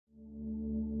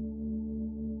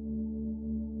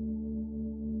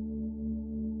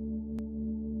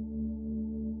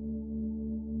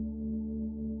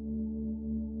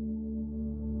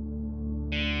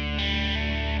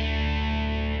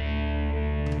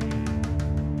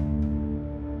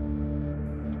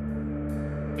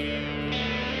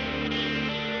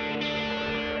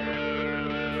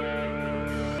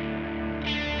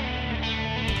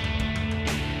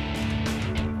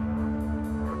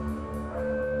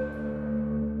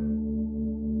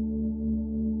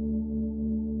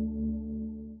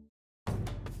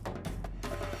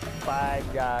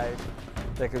5 guys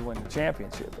that could win the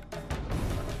championship.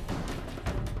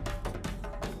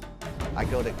 I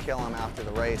go to kill him after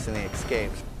the race and he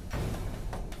escapes.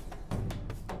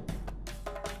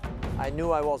 I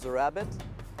knew I was a rabbit.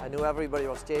 I knew everybody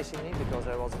was chasing me because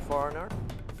I was a foreigner.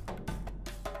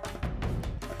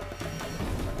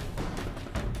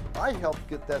 I helped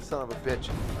get that son of a bitch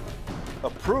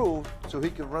approved so he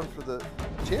could run for the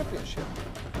championship.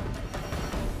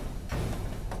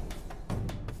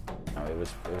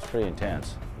 It was pretty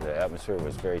intense. The atmosphere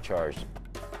was very charged.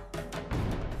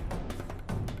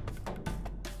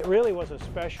 It really was a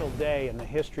special day in the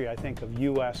history, I think, of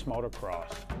U.S.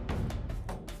 motocross.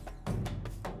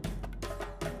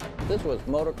 This was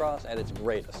motocross at its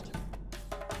greatest.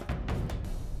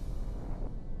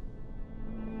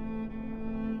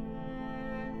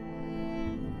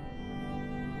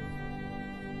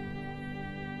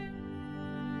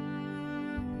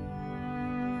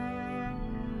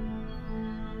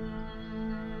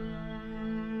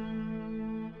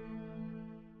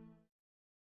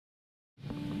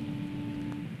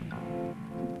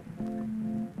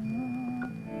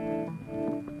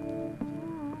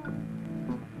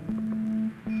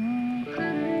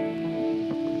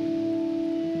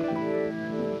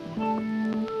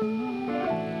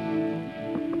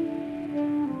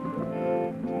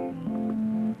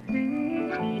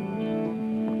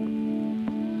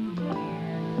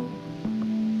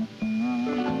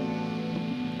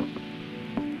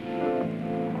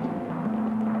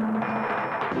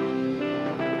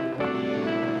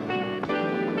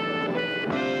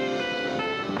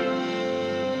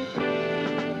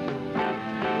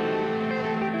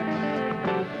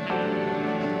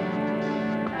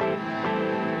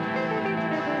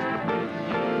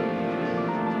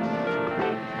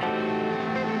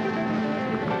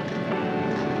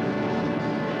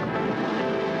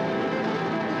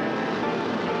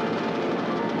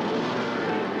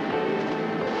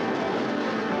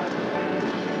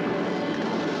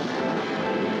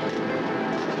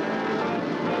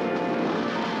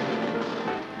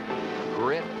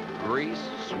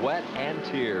 Sweat and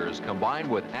tears combined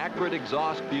with acrid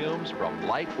exhaust fumes from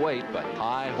lightweight but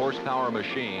high horsepower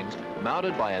machines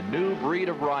mounted by a new breed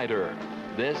of rider.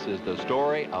 This is the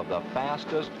story of the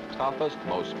fastest, toughest,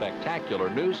 most spectacular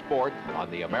new sport on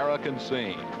the American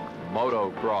scene,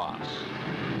 motocross.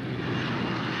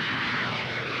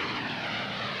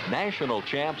 National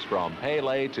champs from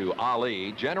Pele to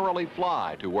Ali generally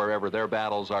fly to wherever their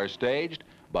battles are staged,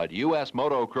 but U.S.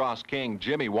 motocross king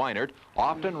Jimmy Weinert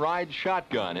often rides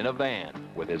shotgun in a van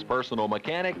with his personal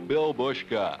mechanic Bill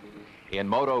Bushka. In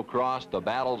motocross, the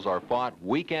battles are fought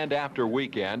weekend after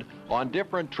weekend on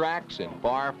different tracks in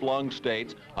far-flung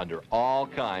states under all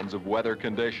kinds of weather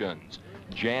conditions.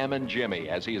 Jammin' Jimmy,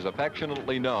 as he is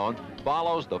affectionately known,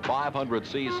 follows the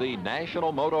 500cc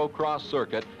National Motocross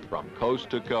Circuit from coast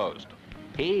to coast.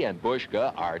 He and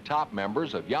Bushka are top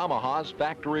members of Yamaha's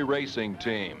factory racing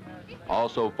team.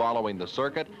 Also following the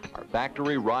circuit are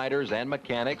factory riders and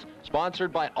mechanics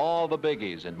sponsored by all the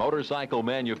biggies in motorcycle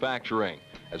manufacturing,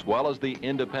 as well as the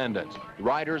independents,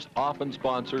 riders often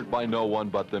sponsored by no one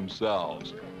but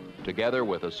themselves. Together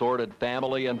with assorted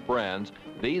family and friends,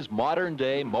 these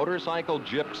modern-day motorcycle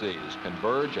gypsies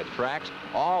converge at tracks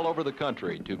all over the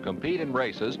country to compete in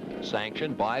races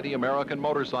sanctioned by the American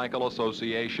Motorcycle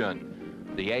Association.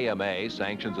 The AMA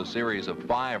sanctions a series of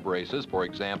 5 races, for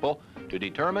example, to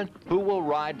determine who will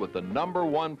ride with the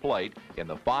 #1 plate in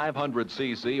the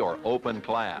 500cc or open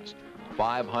class.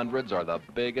 500s are the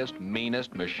biggest,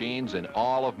 meanest machines in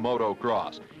all of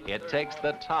motocross. It takes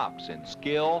the tops in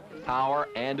skill, power,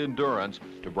 and endurance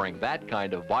to bring that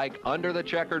kind of bike under the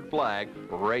checkered flag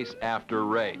race after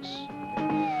race.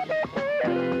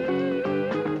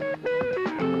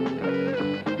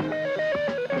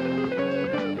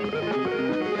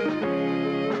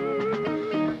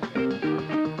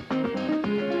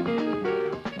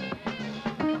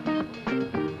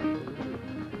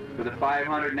 For the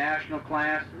 500 national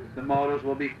class, the motos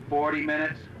will be 40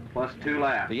 minutes plus 2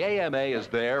 laps. The AMA is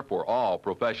there for all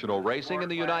professional racing in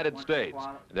the United States.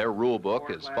 Their rule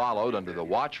book is followed under the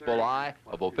watchful eye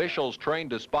of officials trained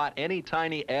to spot any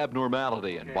tiny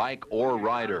abnormality in bike or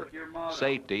rider.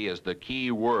 Safety is the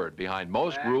key word behind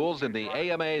most rules in the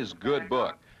AMA's good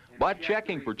book. But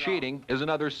checking for cheating is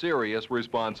another serious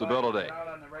responsibility. Out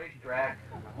on the racetrack,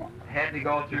 had to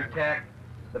go through tech.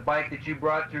 The bike that you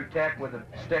brought through tech with a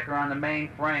sticker on the main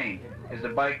frame is the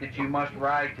bike that you must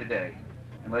ride today,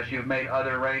 unless you've made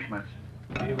other arrangements.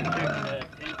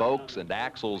 Spokes and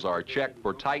axles are checked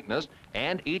for tightness,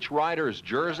 and each rider's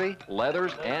jersey,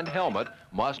 leathers, and helmet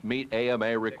must meet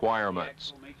AMA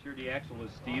requirements. Make sure the axle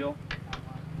is steel.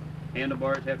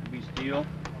 Handlebars have to be steel.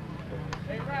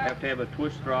 Have to have a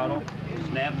twist throttle,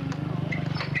 snap.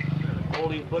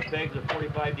 Holding foot pegs at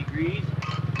 45 degrees.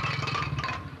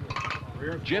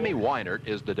 Jimmy Weinert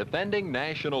is the defending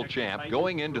national champ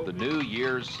going into the New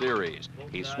Year's Series.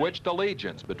 He switched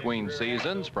allegiance between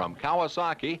seasons from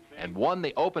Kawasaki and won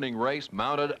the opening race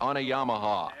mounted on a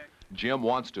Yamaha. Jim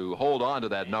wants to hold on to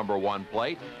that #1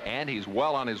 plate, and he's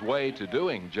well on his way to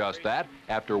doing just that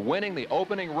after winning the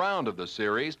opening round of the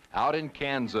series out in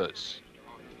Kansas.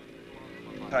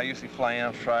 I usually fly in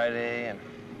on Friday and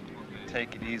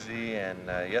take it easy, and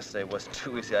yesterday wasn't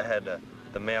too easy. I had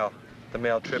the mail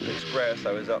trip express.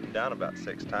 I was up and down about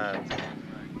 6 times.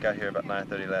 Got here about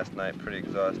 9:30 last night, pretty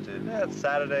exhausted. Yeah, it's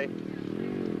Saturday.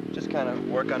 Just kind of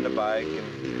work on the bike,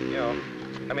 and you know,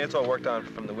 I mean, it's all worked on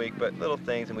from the week, but little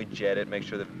things, and we jet it, make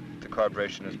sure that the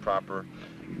carburation is proper,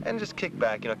 and just kick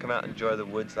back, you know, come out and enjoy the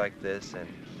woods like this, and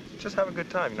just have a good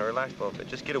time, you know, relax a little bit.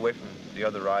 Just get away from the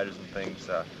other riders and things.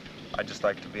 I just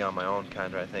like to be on my own,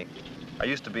 kind of, I think. I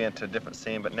used to be into a different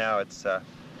scene, but now it's, I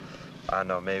don't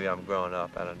know, maybe I'm growing up,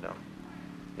 I don't know.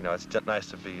 You know, it's just nice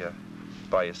to be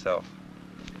by yourself.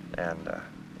 And,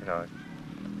 you know,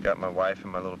 got my wife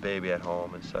and my little baby at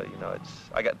home, and so, you know,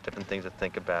 I got different things to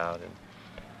think about, and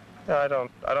you know,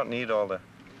 I don't need all the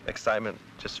excitement.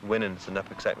 Just winning is enough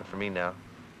excitement for me now.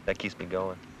 That keeps me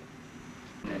going.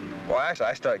 Well, actually,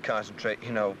 I started concentrating,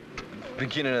 you know,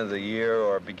 beginning of the year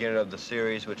or beginning of the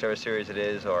series, whichever series it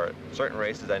is, or certain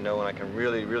races I know when I can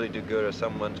really, really do good, or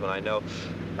some ones when I know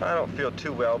I don't feel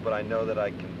too well, but I know that I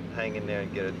can hang in there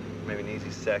and get maybe an easy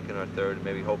second or third,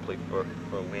 maybe hopefully for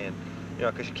a win. You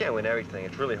know, because you can't win everything.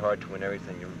 It's really hard to win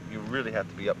everything. You really have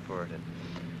to be up for it,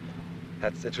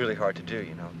 and it's really hard to do,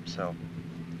 you know. So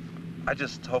I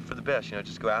just hope for the best, you know,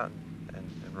 just go out and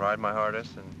ride my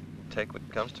hardest and take what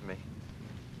comes to me.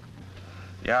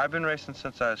 Yeah, I've been racing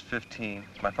since I was 15.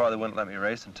 My father wouldn't let me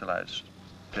race until I was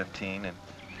 15, and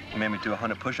he made me do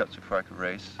 100 push-ups before I could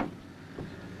race.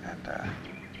 And,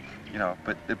 you know,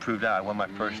 but it proved out. I won my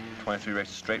first 23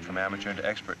 races straight from amateur into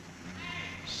expert.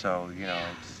 So, you know,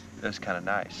 it's kind of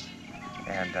nice.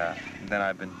 And then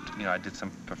I've been, you know, I did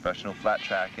some professional flat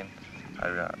tracking.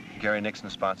 Gary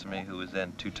Nixon sponsored me, who was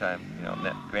then 2-time, you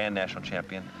know, grand national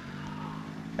champion.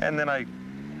 And then I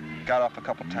got off a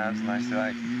couple times, and I said,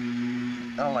 I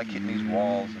don't like hitting these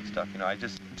walls and stuff, you know. I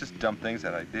just dumb things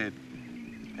that I did.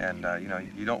 And, you know,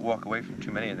 you don't walk away from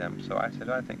too many of them. So I said,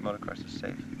 I think motocross is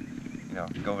safe. You know,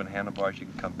 if you go over the handlebars, you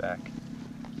can come back.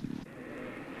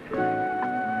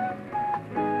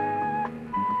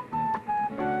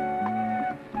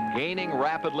 Gaining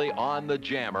rapidly on the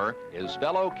jammer is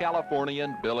fellow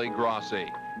Californian Billy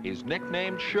Grossi. He's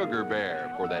nicknamed Sugar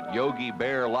Bear for that Yogi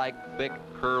Bear-like thick,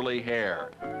 curly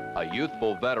hair. A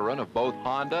youthful veteran of both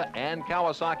Honda and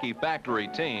Kawasaki factory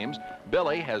teams,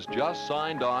 Billy has just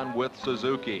signed on with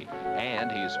Suzuki,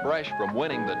 and he's fresh from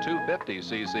winning the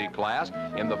 250cc class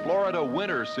in the Florida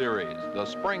Winter Series, the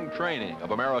spring training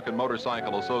of American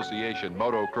Motorcycle Association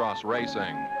motocross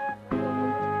racing.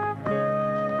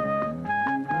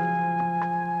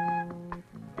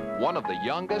 One of the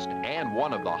youngest and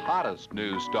one of the hottest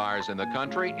new stars in the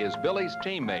country is Billy's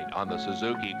teammate on the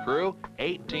Suzuki crew,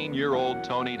 18-year-old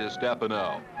Tony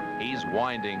DiStefano. He's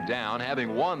winding down,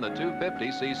 having won the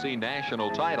 250cc national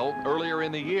title earlier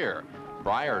in the year.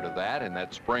 Prior to that, in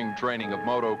that spring training of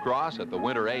motocross at the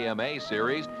Winter AMA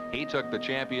Series, he took the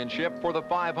championship for the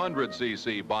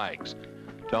 500cc bikes.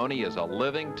 Tony is a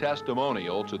living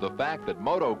testimonial to the fact that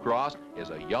motocross is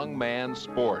a young man's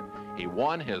sport. He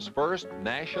won his first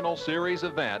National Series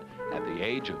event at the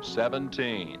age of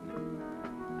 17.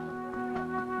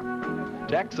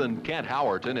 Texan Kent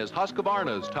Howerton is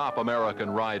Husqvarna's top American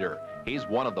rider. He's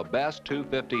one of the best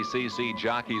 250cc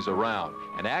jockeys around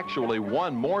and actually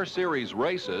won more series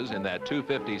races in that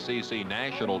 250cc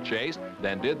national chase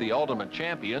than did the ultimate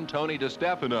champion Tony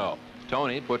DiStefano.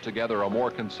 Tony put together a more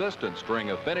consistent string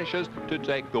of finishes to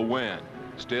take the win.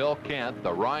 Still, Kent,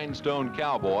 the rhinestone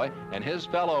cowboy, and his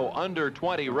fellow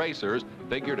under-20 racers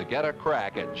figure to get a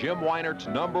crack at Jim Weinert's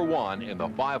 #1 in the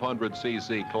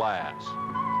 500cc class.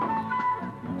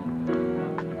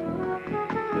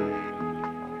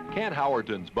 Kent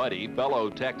Howerton's buddy, fellow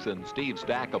Texan Steve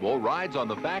Stackable, rides on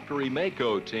the factory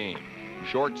Mako team.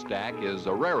 Short Stack is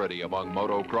a rarity among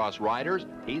motocross riders.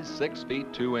 He's 6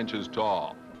 feet 2 inches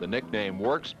tall. The nickname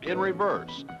works in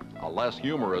reverse. A less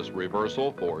humorous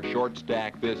reversal for Short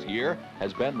Stack this year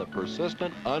has been the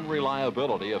persistent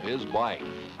unreliability of his bike.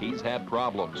 He's had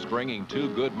problems stringing 2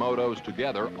 good motos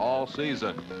together all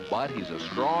season, but he's a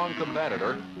strong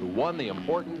competitor who won the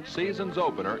important season's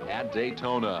opener at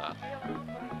Daytona.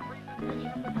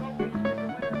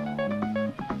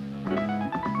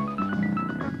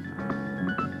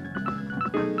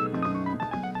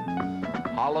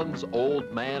 Holland's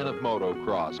old man of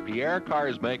motocross, Pierre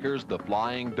Karsmakers, the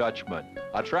Flying Dutchman,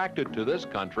 attracted to this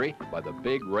country by the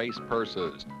big race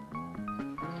purses.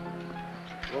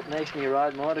 What makes me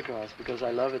ride motocross? Because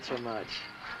I love it so much.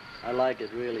 I like it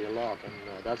really a lot, and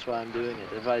that's why I'm doing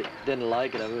it. If I didn't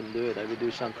like it, I wouldn't do it. I would do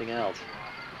something else.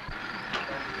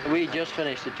 We just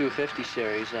finished the 250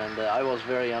 series, and I was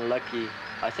very unlucky,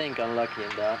 I think unlucky in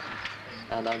that.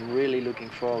 And I'm really looking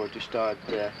forward to start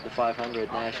the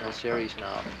 500 National Series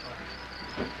now.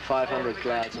 500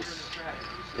 class is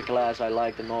the class I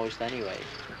like the most anyway.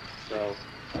 So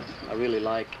I really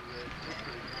like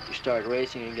to start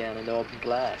racing again in the open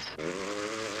class.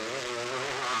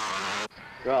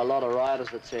 There are a lot of riders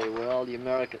that say, well, the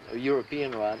American, or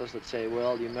European riders that say,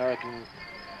 well, the American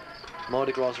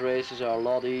motocross races are a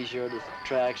lot easier, the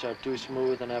tracks are too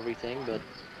smooth and everything, but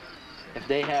if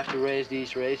they have to race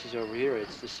these races over here,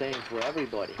 it's the same for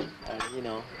everybody. And, you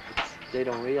know, they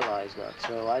don't realize that.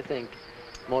 So I think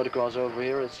motocross over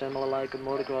here is similar like a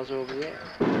motocross over there.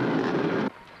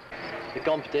 The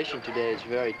competition today is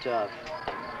very tough.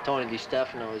 Tony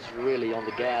DiStefano is really on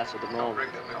the gas at the moment.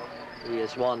 He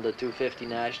has won the 250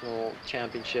 National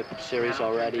Championship Series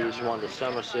already. He's won the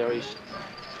Summer Series.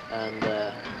 And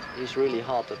he's really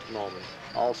hot at the moment.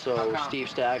 Also, Steve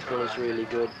Stackpole is really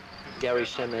good. Gary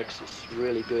Simmons is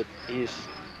really good. He's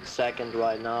second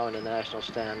right now in the national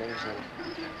standings. And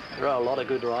there are a lot of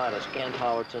good riders. Kent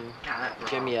Howerton,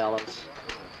 Jimmy Ellens.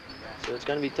 So it's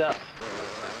going to be tough.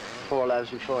 4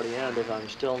 laps before the end, if I'm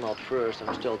still not first,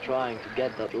 I'm still trying to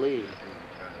get that lead.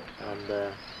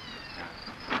 And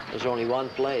there's only one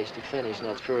place to finish, and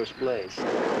that's first place.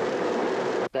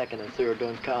 Second and third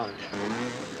don't count.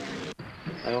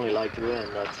 I only like to win.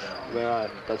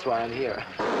 That's why I'm here.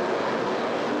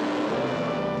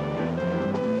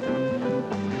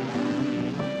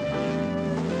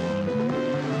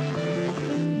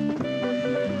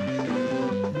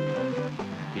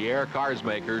 Pierre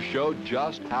Karsmakers showed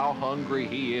just how hungry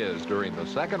he is during the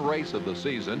second race of the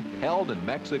season, held in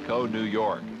Mexico, New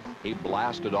York. He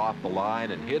blasted off the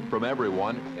line and hid from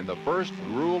everyone in the first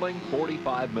grueling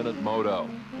 45-minute moto.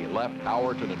 He left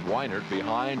Howerton and Weinert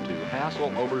behind to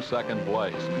hassle over second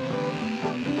place.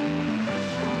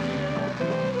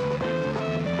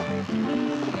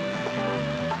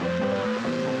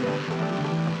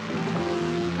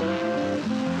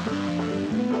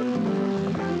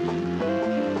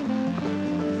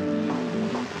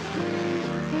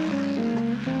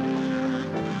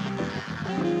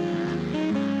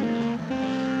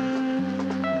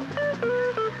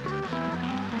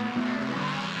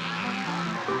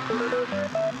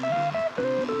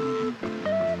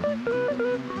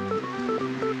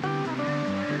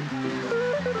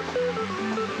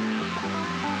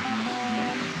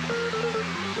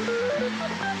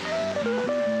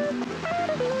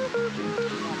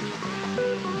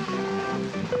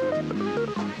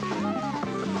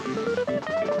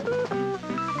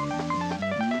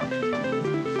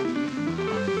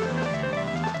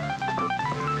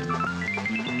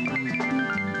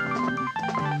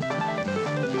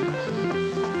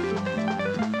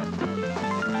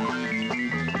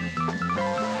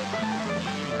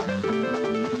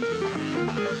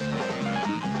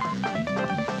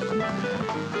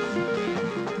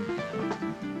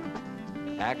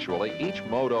 Actually, each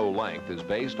moto length is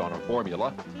based on a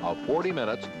formula of 40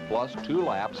 minutes plus 2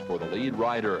 laps for the lead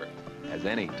rider. As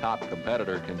any top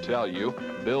competitor can tell you,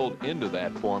 build into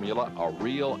that formula a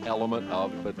real element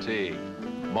of fatigue.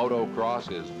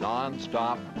 Motocross is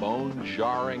non-stop,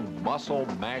 bone-jarring,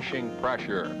 muscle-mashing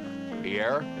pressure.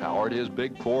 Pierre powered his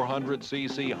big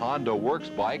 400cc Honda Works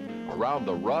bike around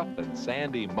the rough and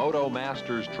sandy Moto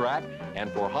Masters track,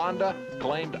 and for Honda,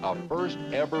 claimed a first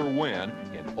ever win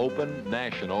in open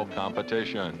national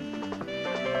competition.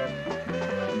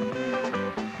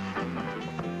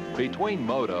 Between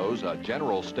motos, a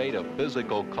general state of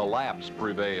physical collapse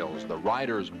prevails. The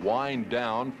riders wind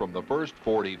down from the first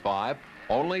 45,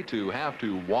 only to have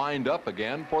to wind up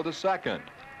again for the second.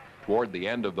 Toward the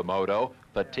end of the moto,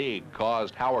 fatigue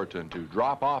caused Howerton to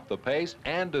drop off the pace,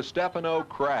 and DiStefano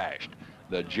crashed.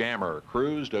 The Jammer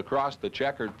cruised across the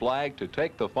checkered flag to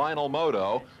take the final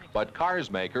moto, but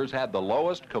Karsmakers had the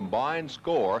lowest combined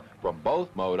score from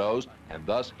both motos, and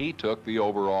thus he took the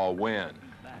overall win.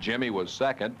 Jimmy was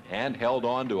second and held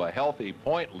on to a healthy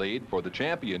point lead for the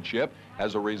championship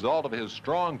as a result of his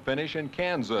strong finish in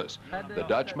Kansas. The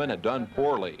Dutchman had done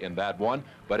poorly in that one,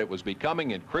 but it was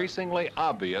becoming increasingly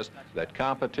obvious that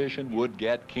competition would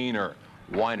get keener.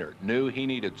 Weinert knew he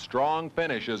needed strong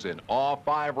finishes in all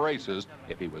 5 races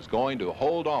if he was going to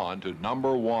hold on to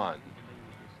number 1.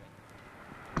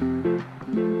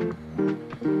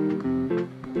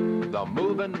 The the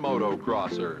movin'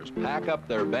 motocrossers pack up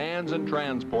their vans and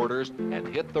transporters and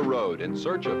hit the road in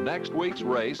search of next week's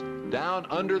race down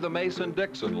under the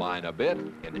Mason-Dixon line a bit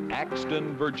in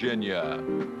Axton, Virginia.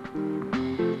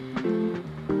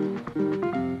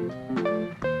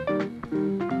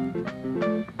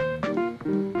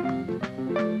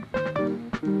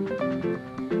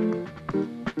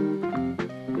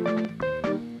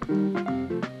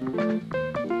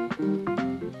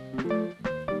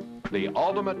 The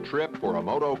ultimate trip for a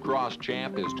motocross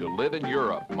champ is to live in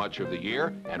Europe much of the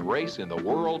year and race in the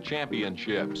World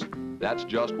Championships. That's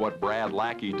just what Brad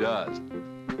Lackey does.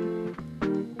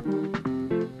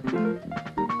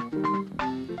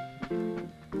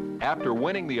 After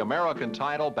winning the American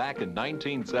title back in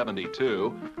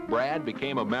 1972, Brad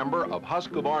became a member of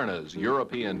Husqvarna's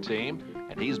European team,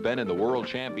 and he's been in the World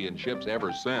Championships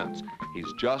ever since.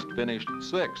 He's just finished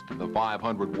 6th in the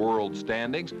 500 world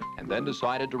standings and then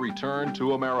decided to return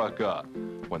to America.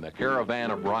 When the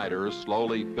caravan of riders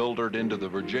slowly filtered into the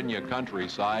Virginia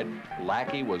countryside,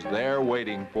 Lackey was there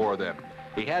waiting for them.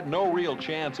 He had no real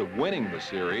chance of winning the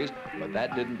series, but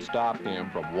that didn't stop him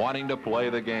from wanting to play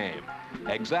the game.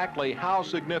 Exactly how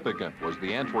significant was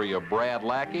the entry of Brad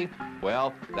Lackey?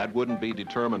 Well, that wouldn't be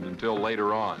determined until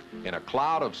later on, in a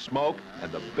cloud of smoke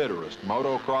and the bitterest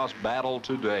motocross battle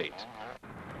to date.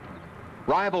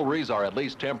 Rivalries are at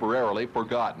least temporarily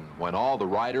forgotten when all the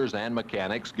riders and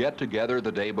mechanics get together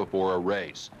the day before a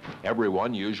race.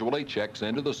 Everyone usually checks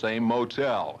into the same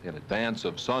motel in advance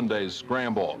of Sunday's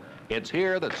scramble. It's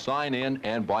here that sign-in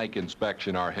and bike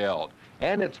inspection are held.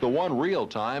 And it's the one real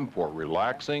time for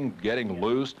relaxing, getting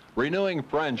loose, renewing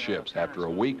friendships after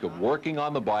a week of working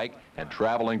on the bike and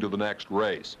traveling to the next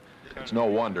race. It's no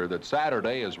wonder that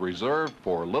Saturday is reserved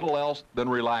for little else than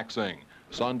relaxing.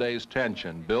 Sunday's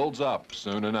tension builds up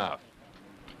soon enough.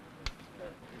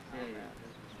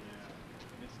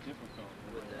 It's difficult.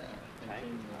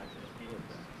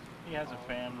 He has a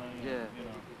family. Yeah. You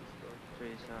know.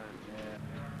 Pretty sorry.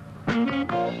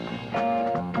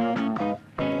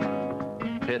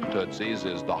 Pit Tootsies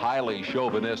is the highly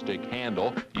chauvinistic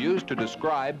handle used to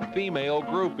describe female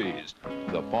groupies.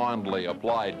 The fondly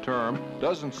applied term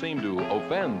doesn't seem to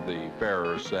offend the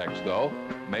fairer sex, though.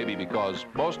 Maybe because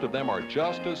most of them are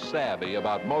just as savvy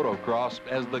about motocross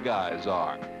as the guys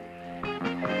are.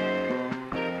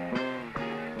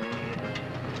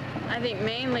 I think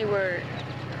mainly we're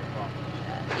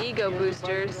ego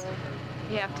boosters.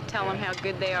 You have to tell them how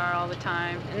good they are all the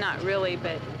time. Not really,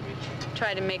 but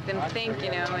try to make them think,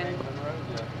 you know, and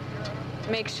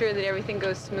make sure that everything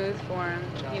goes smooth for them,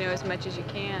 you know, as much as you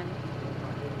can.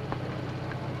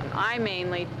 I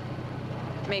mainly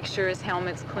make sure his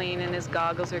helmet's clean and his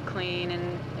goggles are clean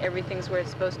and everything's where it's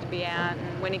supposed to be at.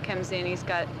 And when he comes in, he's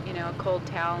got, you know, a cold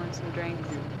towel and some drinks.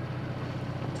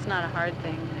 It's not a hard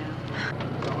thing, you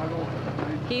know.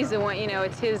 He's the one, you know,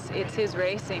 it's his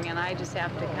racing, and I just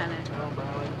have to kind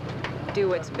of do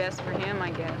what's best for him,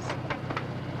 I guess.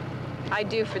 I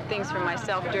do for things for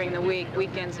myself during the week.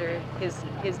 Weekends are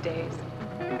his days.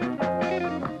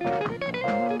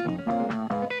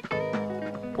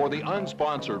 For the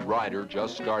unsponsored rider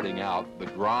just starting out, the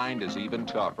grind is even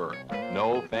tougher.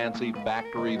 No fancy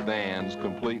factory vans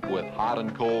complete with hot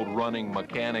and cold running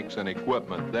mechanics and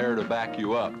equipment there to back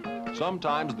you up.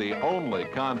 Sometimes the only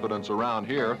confidence around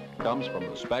here comes from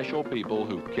the special people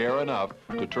who care enough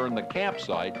to turn the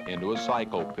campsite into a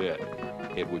cycle pit.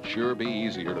 It would sure be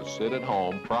easier to sit at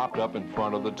home propped up in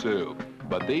front of the tube.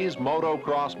 But these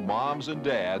motocross moms and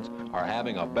dads are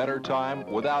having a better time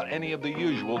without any of the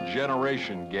usual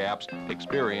generation gaps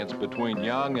experienced between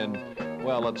young and,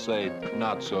 well, let's say,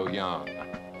 not so young.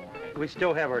 We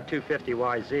still have our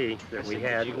 250YZ that we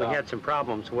had. We had some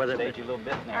problems with it.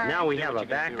 Now we have a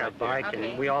backup bike,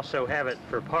 and we also have it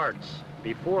for parts.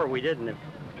 Before we didn't.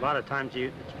 A lot of times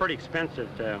it's pretty expensive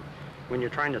when you're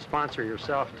trying to sponsor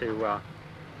yourself to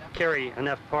carry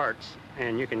enough parts,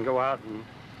 and you can go out and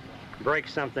break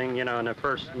something, you know, in the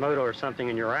first moto or something,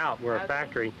 and you're out. We're a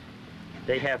factory.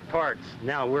 They have parts.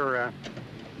 Now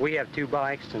we have two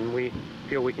bikes, and we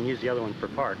feel we can use the other one for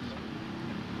parts.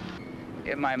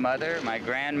 My mother, my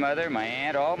grandmother, my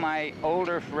aunt, all my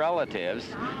older relatives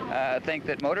think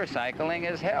that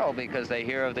motorcycling is hell because they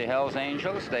hear of the Hells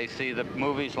Angels. They see the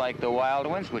movies like The Wild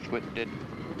Ones, which did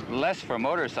less for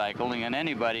motorcycling than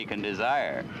anybody can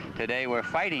desire. Today we're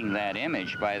fighting that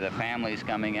image by the families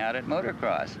coming out at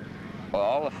motocross.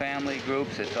 All the family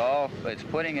groups, it's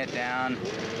putting it down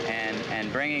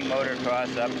and bringing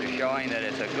motocross up to showing that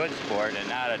it's a good sport and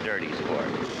not a dirty sport,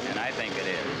 and I think it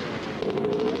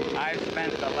is. I've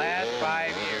spent the last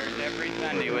 5 years every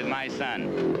Sunday with my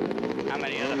son. How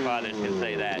many other fathers can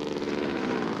say that?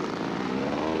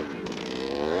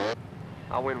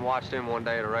 I went and watched him one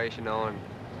day at a race, you know,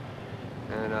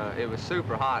 and it was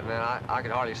super hot, man. I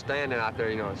could hardly stand it out there,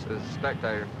 you know, as a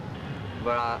spectator.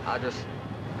 But I just,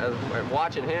 as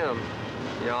watching him,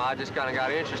 you know, I just kind of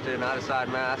got interested, and I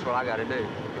decided, man, that's what I got to do.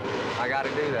 I got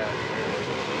to do that.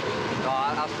 So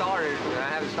I started, and I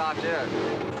haven't stopped yet.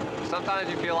 Sometimes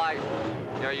you feel like,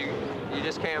 you know, you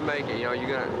just can't make it. You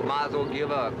know, might as well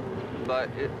give up. But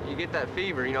you get that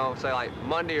fever, you know, say like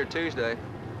Monday or Tuesday.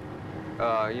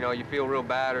 You know, you feel real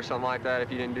bad or something like that.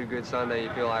 If you didn't do good Sunday, you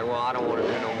feel like, well, I don't want to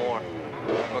do no more.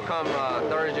 But come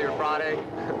Thursday or Friday,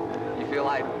 you feel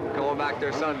like going back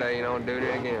there Sunday, you know, and doing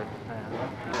it again.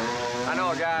 I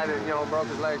know a guy that, you know, broke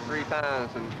his leg 3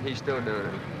 times, and he's still doing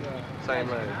it. Same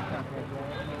leg.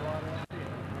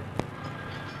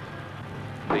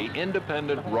 The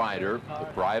independent rider, the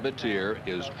privateer,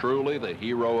 is truly the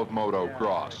hero of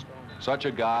motocross. Such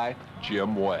a guy,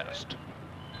 Jim West.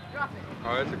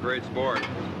 Oh, it's a great sport.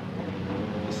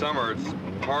 The summer, it's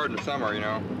hard in the summer, you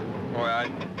know. Boy, I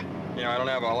don't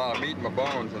have a lot of meat in my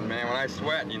bones, and man, when I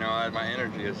sweat, you know, my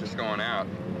energy is just going out.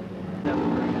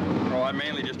 Well, I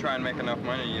mainly just try and make enough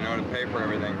money, you know, to pay for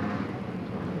everything.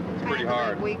 It's pretty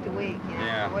hard. Week to week, you know,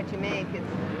 yeah. What you make,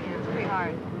 it's pretty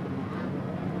hard.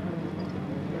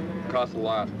 It costs a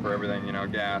lot for everything, you know,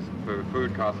 gas and food.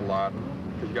 Food costs a lot,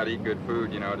 because you got to eat good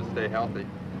food, you know, to stay healthy.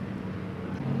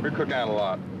 We cook out a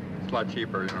lot. It's a lot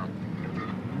cheaper, you know.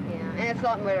 Yeah, and it's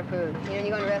salt and butter food. You know, you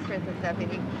go to restaurants and stuff,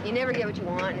 and you never get what you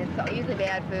want, and it's usually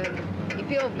bad food. You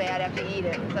feel bad after you eat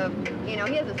it. So, you know,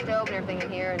 he has a stove and everything in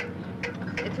here,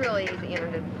 and it's really easy, you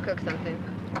know, to cook something.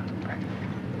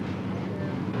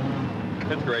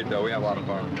 It's great, though. We have a lot of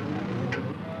fun.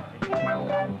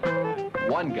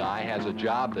 One guy has a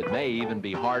job that may even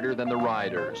be harder than the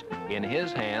riders. In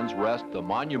his hands rests the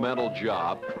monumental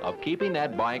job of keeping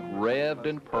that bike revved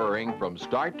and purring from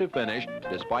start to finish,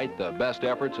 despite the best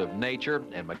efforts of nature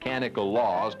and mechanical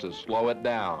laws to slow it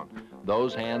down.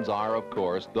 Those hands are, of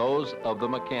course, those of the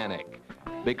mechanic.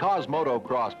 Because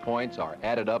motocross points are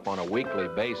added up on a weekly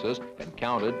basis and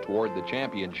counted toward the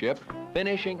championship,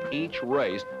 finishing each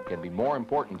race can be more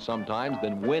important sometimes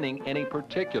than winning any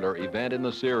particular event in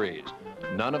the series.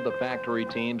 None of the factory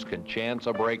teams can chance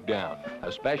a breakdown,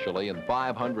 especially in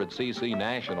 500cc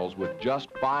nationals with just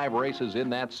 5 races in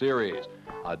that series.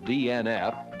 A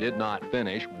DNF, did not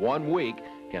finish, 1 week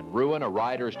can ruin a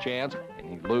rider's chance, and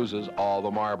he loses all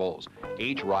the marbles.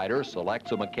 Each rider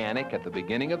selects a mechanic at the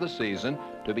beginning of the season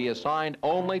to be assigned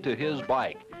only to his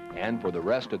bike, and for the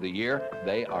rest of the year,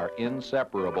 they are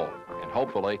inseparable, and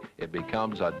hopefully it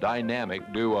becomes a dynamic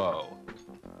duo.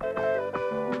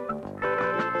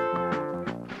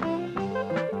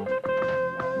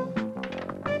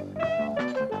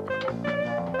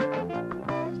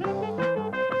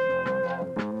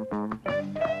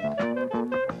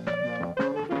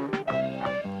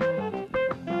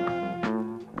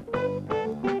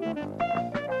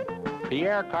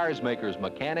 Pierre Carsmaker's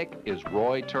mechanic is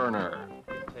Roy Turner.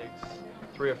 It takes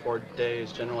 3 or 4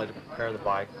 days generally to prepare the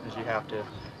bike, because you have to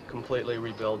completely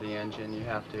rebuild the engine. You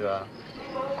have to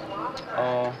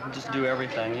just do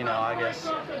everything, you know. I guess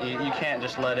you can't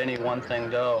just let any one thing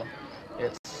go.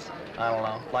 It's, I don't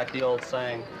know, like the old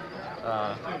saying,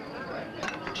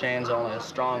 chain's only as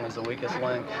strong as the weakest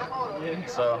link.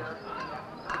 So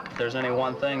if there's any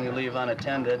one thing you leave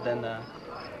unattended, then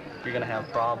you're going to have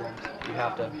problems. You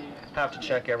have to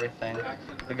check everything.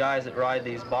 The guys that ride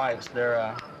these bikes,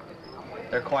 they're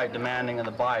quite demanding of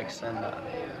the bikes, and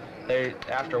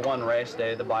after one race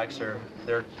day, the bikes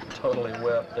they're totally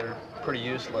whipped. They're pretty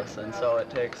useless, and so it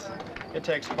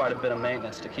takes quite a bit of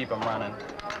maintenance to keep them running.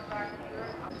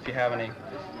 If you have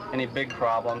any big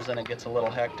problems, then it gets a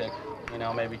little hectic. You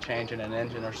know, maybe changing an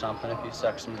engine or something if you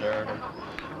suck some dirt.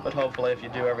 But hopefully, if you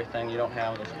do everything, you don't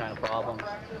have those kind of problems.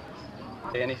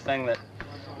 Anything that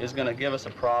is going to give us a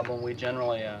problem, we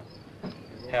generally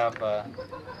have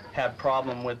had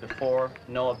problem with before,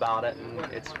 know about it,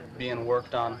 and it's being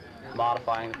worked on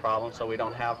modifying the problem so we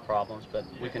don't have problems. But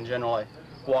we can generally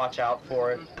watch out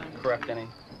for it, correct any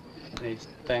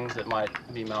things that might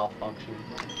be malfunctioning.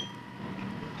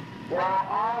 Will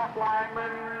all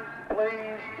flagmen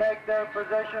please take their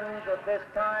positions at this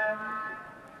time?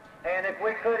 And if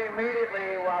we could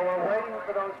immediately, while we're waiting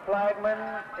for those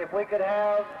flagmen, if we could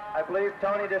have, I believe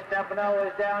Tony DeStefano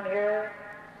is down here.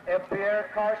 If Pierre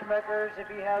Carsmakers, if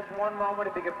he has one moment,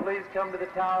 if he could please come to the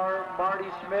tower. Marty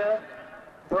Smith,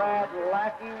 Brad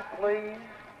Lackey, please.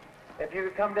 If you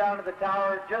could come down to the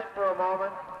tower just for a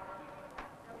moment.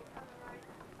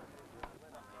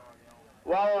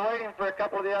 While we're waiting for a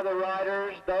couple of the other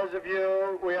riders, those of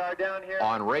you, we are down here.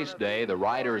 On race day, the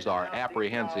riders are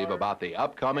apprehensive about the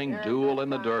upcoming duel in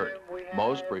the dirt.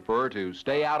 Most prefer to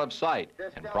stay out of sight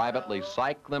and privately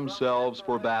psych themselves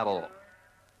for battle.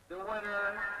 The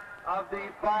winner of the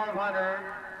 500,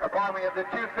 or pardon me, of the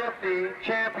 250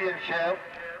 championship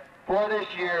for this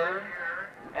year.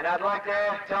 And I'd like to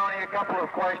ask Tony a couple of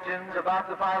questions about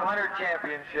the 500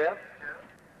 championship.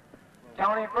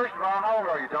 Tony, first of all, how old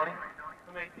are you, Tony?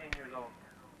 I'm 18 years old.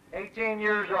 18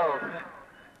 years old.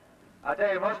 I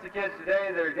tell you, most of the kids today,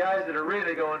 they're guys that are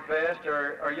really going fast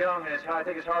are young, and I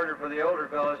think it's harder for the older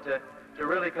fellas to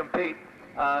really compete.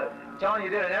 Tony, you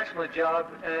did an excellent job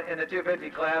in the 250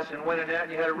 class and winning that,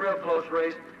 and you had a real close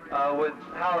race with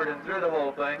Howard and through the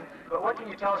whole thing. But what can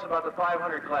you tell us about the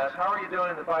 500 class? How are you doing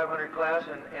in the 500 class,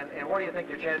 and what do you think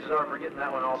your chances are for getting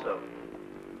that one also?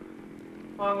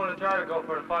 Well, I'm going to try to go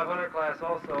for the 500 class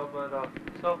also, but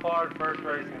so far the first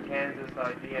race in Kansas,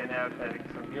 I DNF'd, had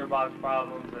some gearbox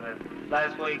problems, and then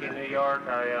last week in New York,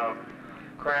 I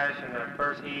crashed in the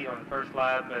first heat on the first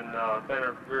lap and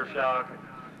better rear shock.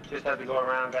 Just had to go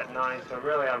around, got 9, so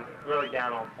really I'm really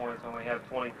down on points. I only have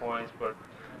 20 points, but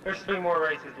there's 3 more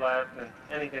races left, and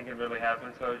anything can really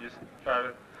happen, so just try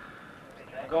to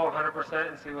go 100%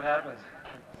 and see what happens.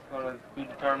 It's going to be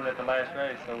determined at the last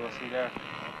race, so we'll see there.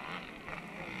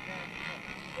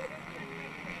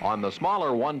 On the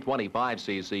smaller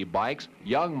 125cc bikes,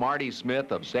 young Marty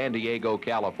Smith of San Diego,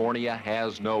 California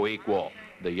has no equal.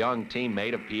 The young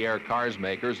teammate of Pierre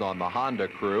Carsmakers on the Honda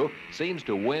crew seems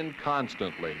to win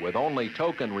constantly with only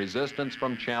token resistance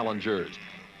from challengers.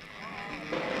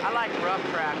 I like rough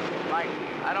tracks.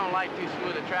 I don't like too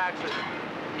smooth of tracks.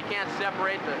 You can't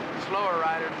separate the slower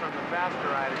riders from the faster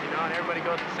riders, you know, and everybody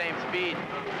goes the same speed.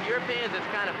 Europeans, it's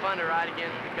kind of fun to ride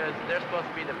against because they're supposed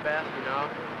to be the best, you know,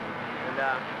 and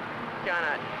kind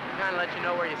of let you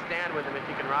know where you stand with them if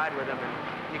you can ride with them, and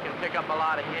you can pick up a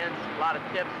lot of hints, a lot of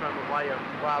tips from them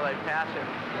while they pass you,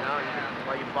 you know,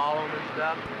 while you follow them and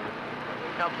stuff.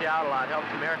 It helps you out a lot, helps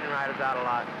American riders out a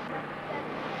lot.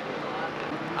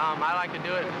 I like to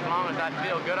do it as long as I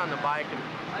feel good on the bike. And,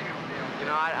 you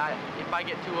know, if I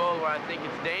get too old where I think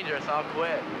it's dangerous, I'll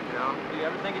quit, you know. Do you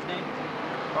ever think it's dangerous?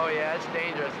 Oh yeah, it's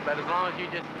dangerous, but as long as you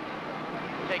just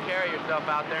take care of yourself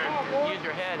out there and use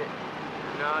your head,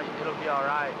 you know, it'll be all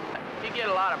right. If you get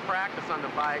a lot of practice on the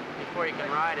bike before you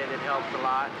can ride it, it helps a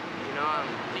lot. You know,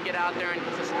 if you get out there and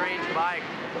it's a strange bike,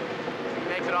 it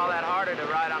makes it all that harder to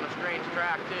ride on a strange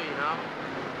track too, you know.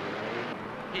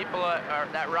 People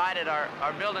that ride it are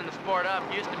building the sport up.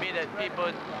 It used to be that people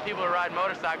who ride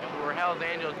motorcycles were Hell's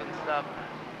Angels and stuff.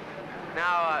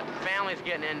 Now families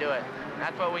getting into it.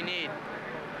 That's what we need.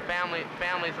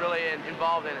 Families really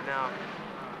involved in it now.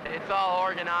 It's all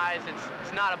organized.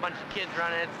 It's not a bunch of kids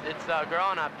running. It's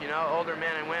grown up, you know, older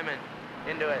men and women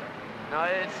into it. No,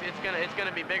 it's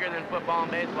gonna be bigger than football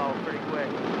and baseball pretty quick.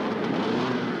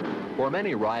 For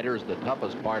many riders, the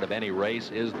toughest part of any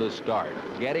race is the start,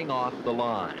 getting off the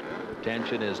line.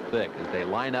 Tension is thick as they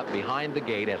line up behind the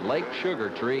gate at Lake Sugar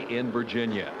Tree in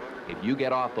Virginia. If you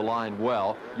get off the line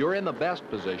well, you're in the best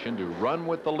position to run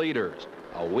with the leaders.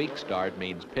 A weak start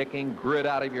means picking grit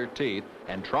out of your teeth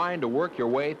and trying to work your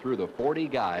way through the 40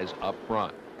 guys up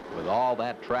front. With all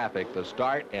that traffic, the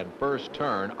start and first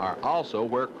turn are also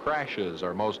where crashes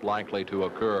are most likely to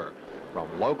occur.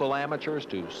 From local amateurs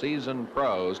to seasoned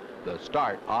pros, the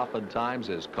start oftentimes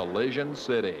is collision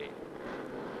city.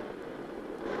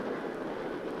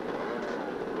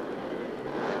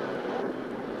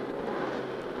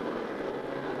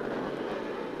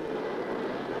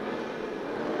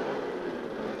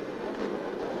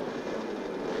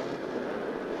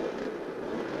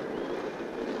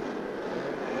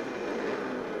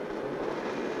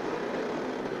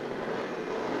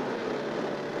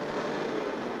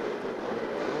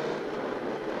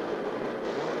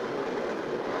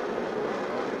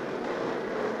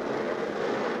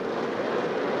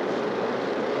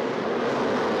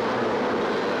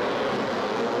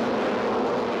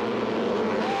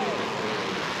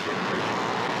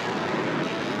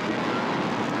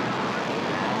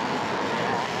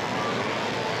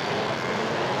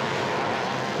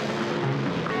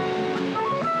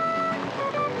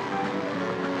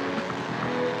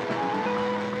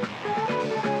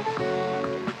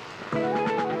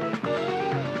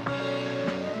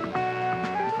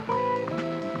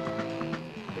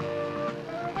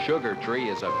 Sugar Tree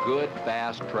is a good,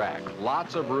 fast track.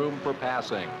 Lots of room for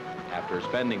passing. After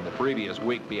spending the previous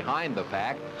week behind the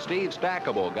pack, Steve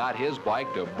Stackable got his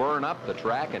bike to burn up the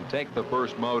track and take the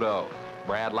first moto.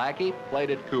 Brad Lackey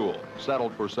played it cool,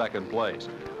 settled for second place.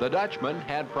 The Dutchman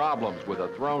had problems with a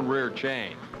thrown rear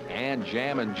chain, and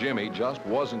Jammin' Jimmy just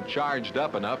wasn't charged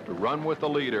up enough to run with the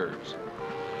leaders.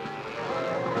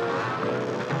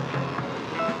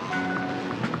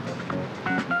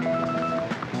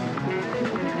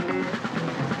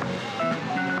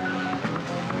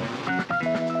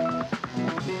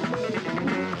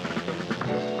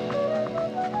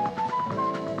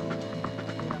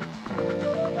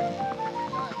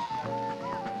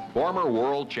 Former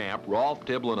world champ Rolf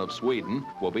Tiblin of Sweden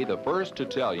will be the first to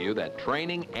tell you that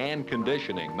training and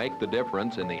conditioning make the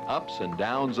difference in the ups and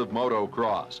downs of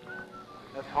motocross.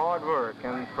 It's hard work,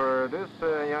 and for these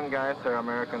young guys, they're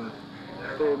Americans,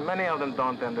 many of them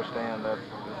don't understand that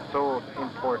it's so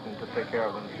important to take care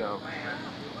of themselves.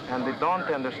 And they don't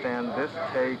understand this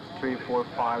takes 3, 4,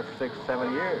 5, 6,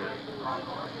 7 years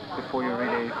before you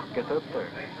really get up there.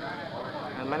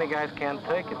 And many guys can't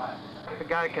take it. A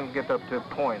guy can get up to a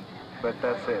point, but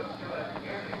that's it.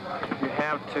 You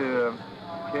have to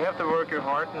work your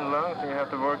heart and lungs, and you have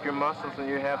to work your muscles, and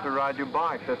you have to ride your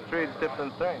bike. That's 3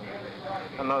 different things.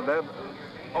 And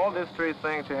all these 3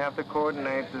 things, you have to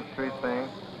coordinate these 3 things,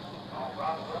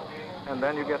 and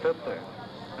then you get up there.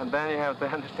 And then you have to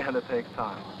understand it takes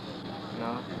time. You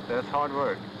know, that's hard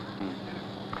work.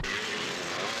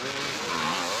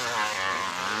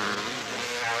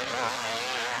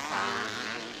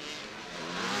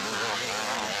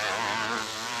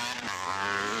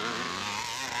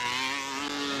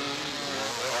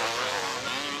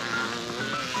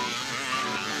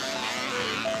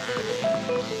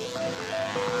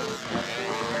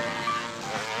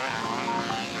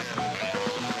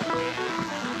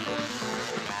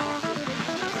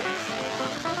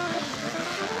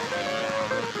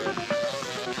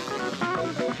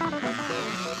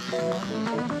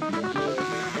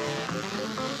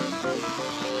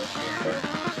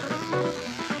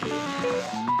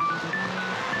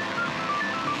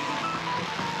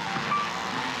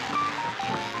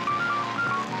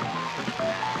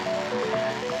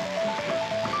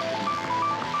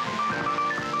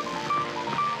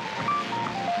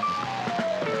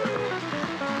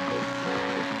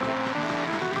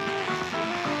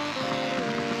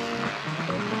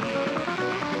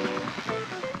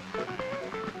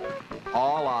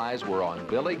 All eyes were on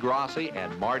Billy Grossi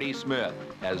and Marty Smith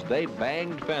as they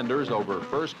banged fenders over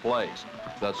first place.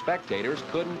 The spectators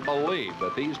couldn't believe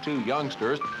that these 2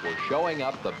 youngsters were showing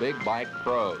up the big bike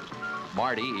pros.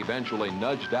 Marty eventually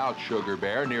nudged out Sugar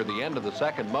Bear near the end of the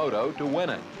second moto to win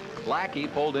it. Lackey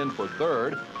pulled in for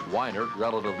 3rd. Weinert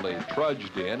relatively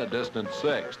trudged in a distant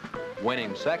 6th.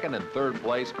 Winning 2nd and 3rd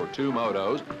place for 2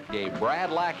 motos gave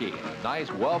Brad Lackey a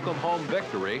nice welcome home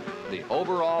victory, the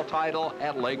overall title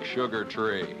at Lake Sugar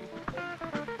Tree.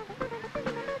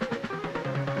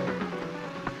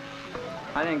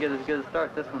 I didn't get as good a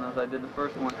start this one as I did the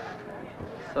first one.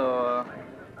 So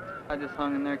I just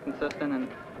hung in there consistent, and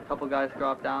a couple guys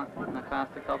dropped out, and I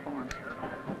passed a couple, and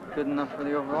good enough for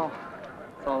the overall.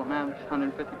 That's all that matters,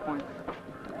 150 points.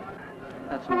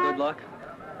 Had some good luck.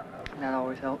 That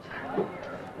always helps.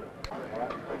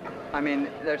 I mean,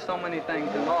 there's so many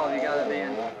things involved. You gotta be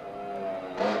in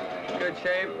good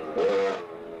shape.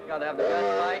 You gotta have the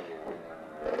best bike.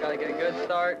 You gotta get a good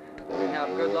start. You have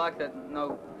good luck that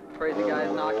no crazy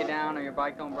guys knock you down or your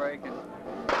bike don't break, and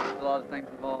there's a lot of things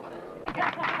involved.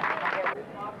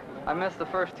 I missed the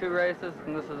first 2 races,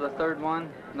 and this is the 3rd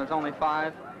one, and there's only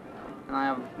 5, and I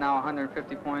have now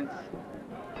 150 points,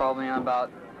 probably in about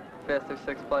 5th or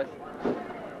 6th place.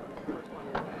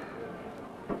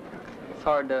 It's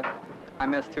hard to, I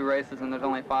missed 2 races and there's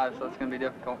only 5, so it's going to be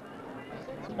difficult.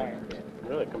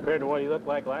 Really, compared to what you looked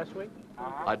like last week?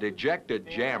 A dejected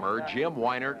jammer, Jim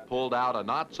Weinert pulled out a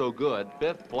not-so-good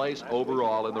 5th place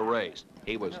overall in the race.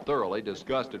 He was thoroughly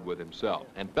disgusted with himself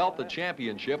and felt the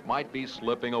championship might be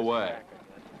slipping away.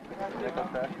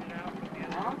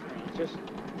 Just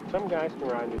some guys can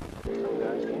ride it, some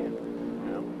guys can't.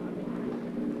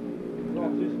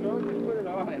 Just put it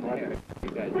all in there. You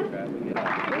guys are traveling it.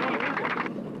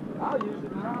 I'll use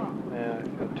it now. Yeah, it's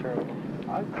got terrible.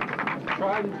 I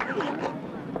tried and do it.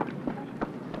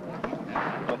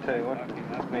 I'll tell you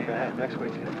what, maybe I have next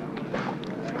week.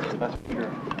 That's for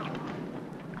sure.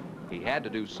 He had to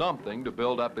do something to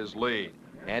build up his lead,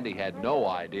 and he had no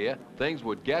idea things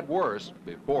would get worse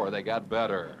before they got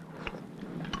better.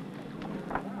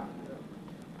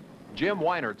 Jim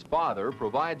Weinert's father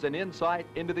provides an insight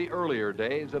into the earlier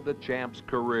days of the champ's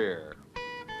career.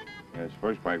 His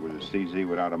first bike was a CZ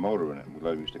without a motor in it.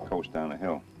 We used to coast down the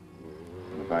hill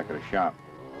in the back of the shop.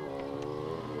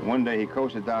 One day he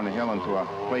coasted down the hill into a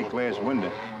plate glass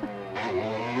window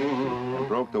and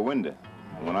broke the window.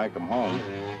 And when I come home,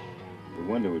 the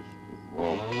window was,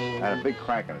 well, had a big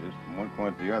crack in it, just from one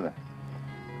corner to the other.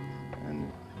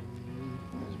 And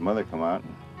his mother come out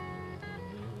and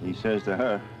he says to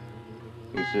her,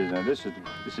 he says, now this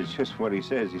is just what he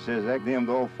says. He says, that damned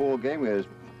old fool gave me his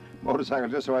motorcycle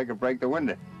just so I could break the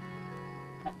window.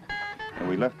 And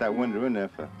we left that window in there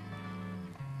for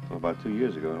about 2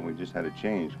 years ago, and we just had it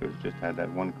changed because it just had that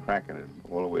one crack in it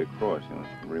all the way across, you know,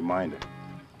 a reminder.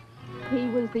 He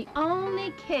was the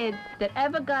only kid that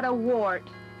ever got a wart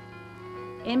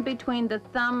in between the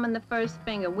thumb and the first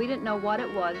finger. We didn't know what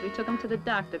it was. We took him to the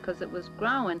doctor because it was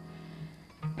growing.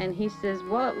 And he says,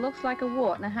 well, it looks like a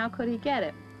wart. Now, how could he get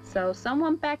it? So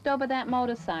someone backed over that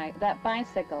motorcycle, that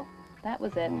bicycle. That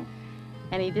was it.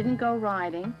 And he didn't go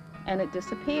riding, and it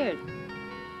disappeared.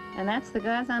 And that's the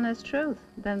God's honest truth.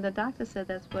 Then the doctor said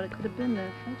that's what it could have been, the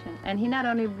fortune. And he not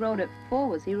only rode it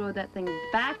forwards, he rode that thing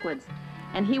backwards.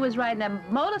 And he was riding a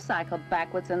motorcycle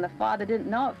backwards, and the father didn't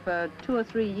know it for 2 or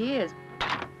 3 years.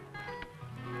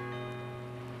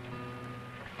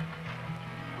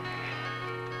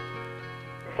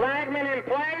 Flagman in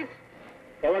place,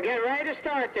 and we're getting ready to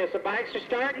start this. The bikes are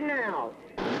starting now.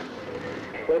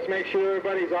 Let's make sure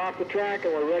everybody's off the track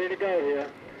and we're ready to go here.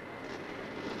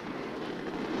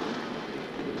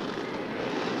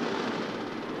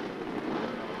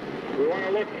 We want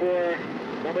to look for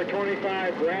number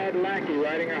 25, Brad Lackey,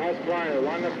 riding a Husqvarna,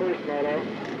 won the first moto.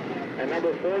 And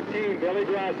number 14, Billy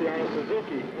Grassi on a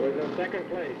Suzuki, was in second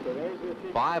place. So those are the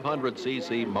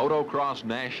 500cc Motocross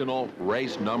National,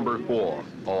 race number 4,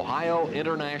 Ohio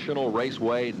International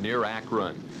Raceway near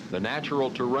Akron. The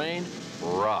natural terrain,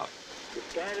 rough,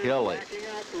 hilly,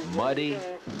 muddy,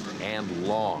 and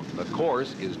long. The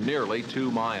course is nearly 2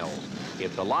 miles.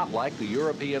 It's a lot like the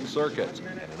European circuits,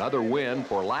 and another win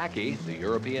for Lackey, the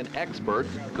European expert,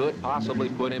 could possibly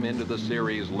put him into the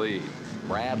series lead.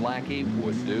 Brad Lackey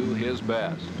would do his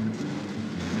best.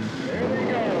 There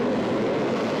they go.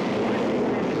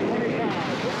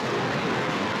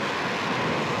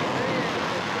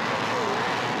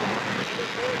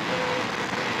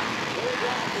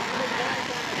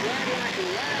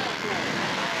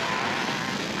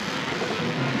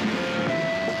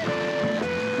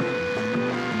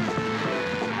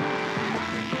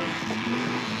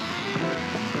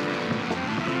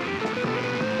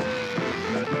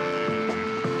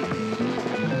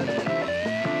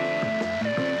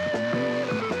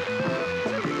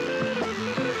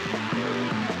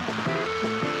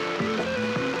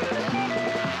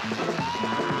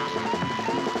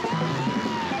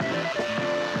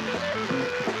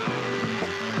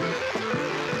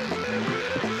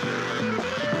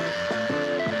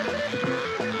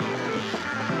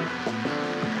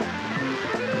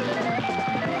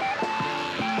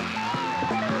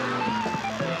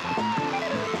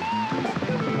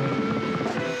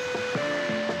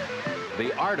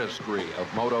 The artistry of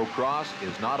motocross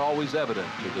is not always evident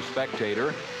to the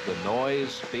spectator. The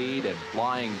noise, speed, and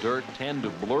flying dirt tend to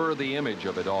blur the image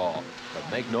of it all.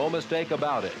 But make no mistake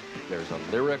about it, there's a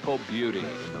lyrical beauty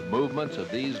in the movements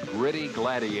of these gritty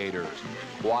gladiators.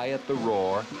 Quiet the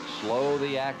roar, slow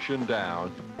the action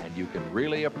down, and you can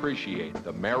really appreciate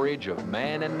the marriage of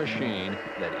man and machine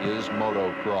that is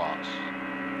motocross.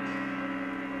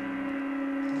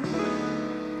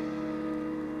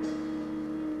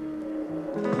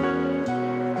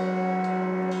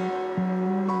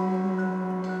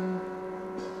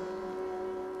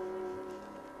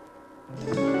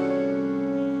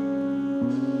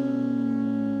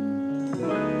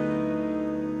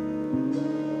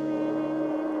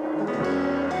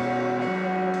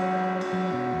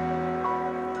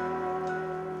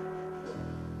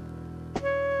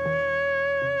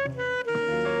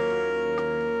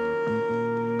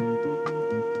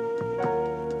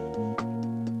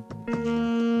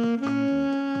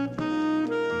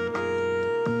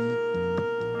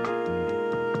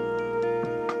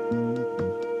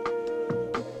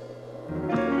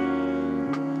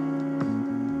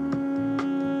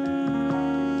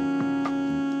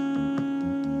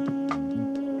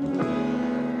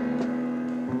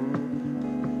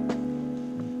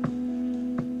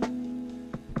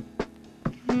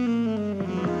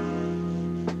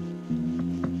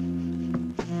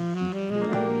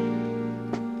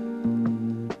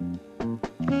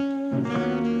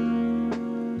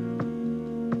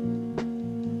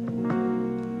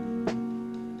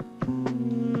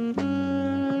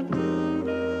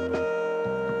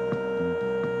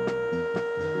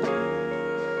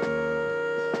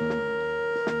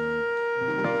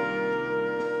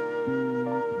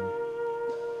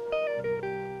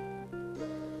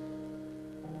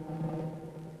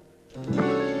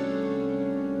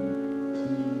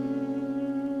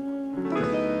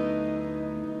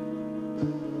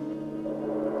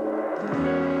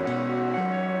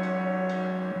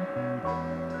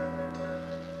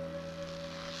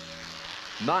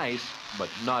 Nice, but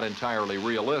not entirely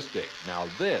realistic. Now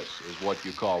this is what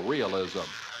you call realism.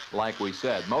 Like we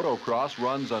said, motocross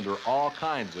runs under all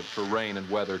kinds of terrain and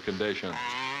weather conditions.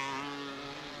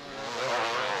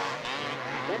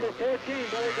 Number 14,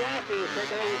 Billy Grossi, is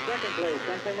taking over second place.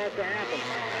 Something must have happened.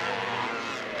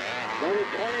 Number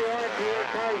 21, Pierre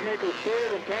Carsmaker, third,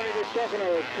 and Tony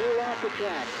DeStefano is 2 off the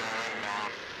track.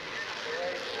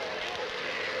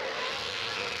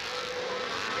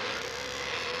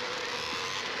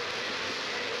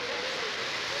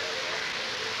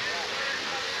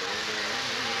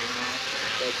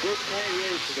 A good point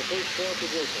race for the first 4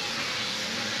 positions.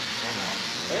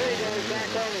 There he goes back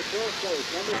home in 4th place.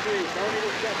 Number 3, Tony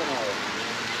DeStefano.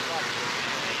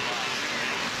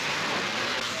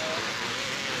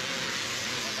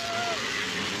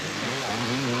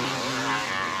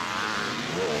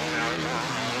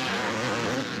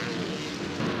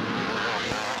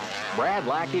 Brad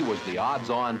Lackey was the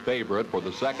odds-on favorite for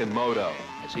the second moto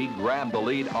as he grabbed the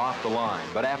lead off the line,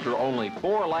 but after only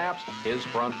 4 laps, his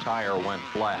front tire went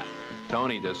flat.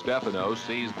 Tony DeStefano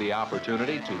seized the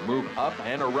opportunity to move up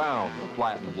and around the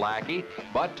flattened Lackey,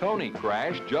 but Tony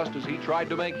crashed just as he tried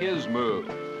to make his move.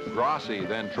 Grossi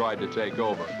then tried to take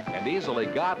over and easily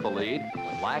got the lead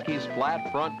when Lackey's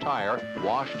flat front tire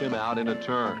washed him out in a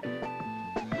turn.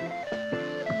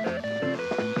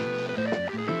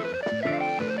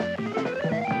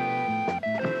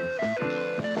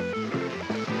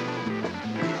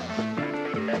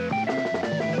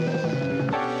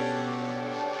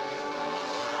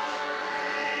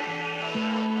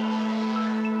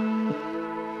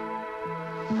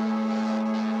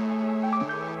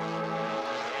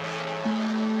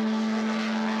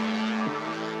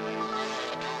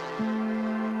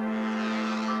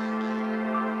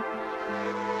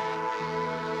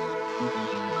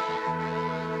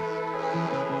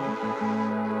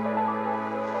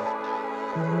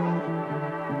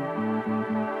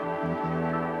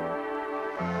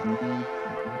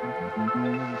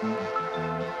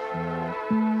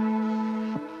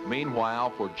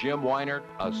 Meanwhile, for Jim Weinert,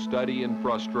 a study in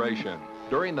frustration.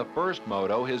 During the first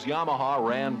moto, his Yamaha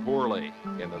ran poorly.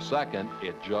 In the second,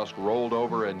 it just rolled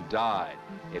over and died.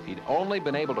 If he'd only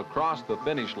been able to cross the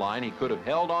finish line, he could have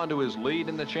held on to his lead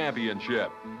in the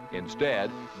championship.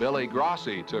 Instead, Billy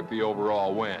Grossi took the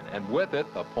overall win, and with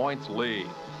it, the points lead.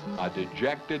 A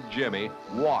dejected Jimmy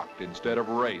walked instead of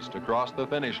raced across the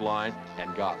finish line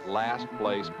and got last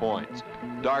place points.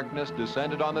 Darkness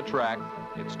descended on the track.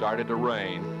 It started to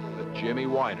rain, but Jimmy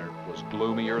Weinert was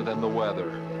gloomier than the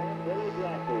weather.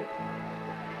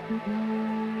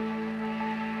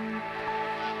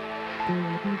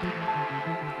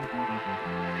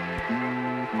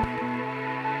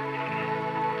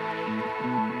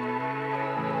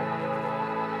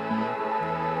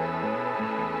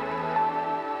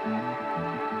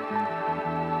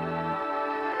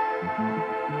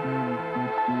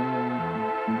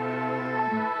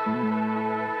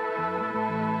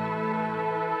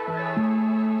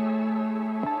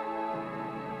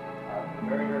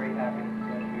 Very happy to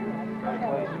present you first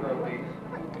place trophies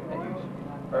that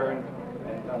you've earned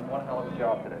and done one hell of a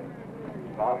job today.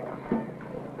 Bob?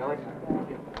 Billy?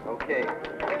 Okay.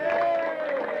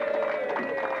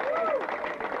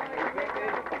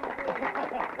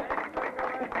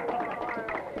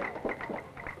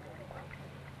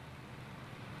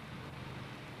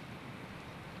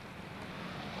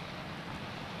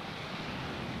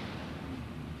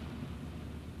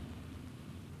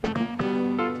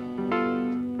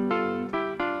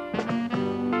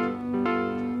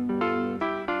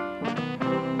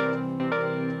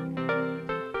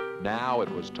 Now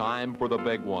it was time for the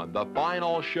big one, the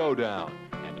final showdown,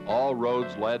 and all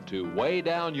roads led to way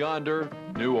down yonder,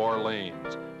 New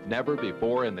Orleans. Never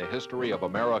before in the history of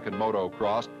American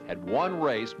motocross had one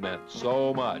race meant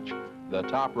so much. The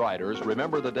top riders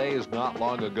remember the days not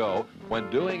long ago when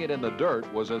doing it in the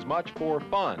dirt was as much for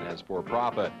fun as for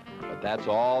profit. But that's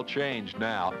all changed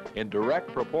now in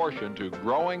direct proportion to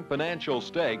growing financial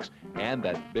stakes and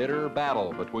that bitter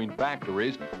battle between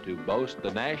factories to boast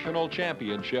the national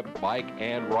championship bike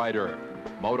and rider.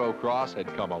 Motocross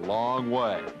had come a long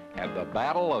way, and the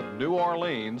Battle of New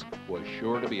Orleans was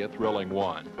sure to be a thrilling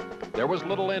one. There was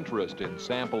little interest in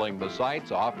sampling the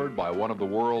sights offered by one of the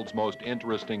world's most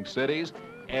interesting cities.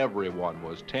 Everyone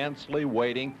was tensely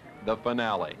waiting the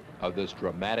finale of this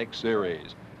dramatic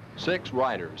series. 6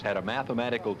 riders had a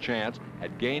mathematical chance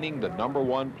at gaining the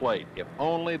 #1 plate if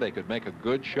only they could make a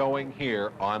good showing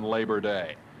here on Labor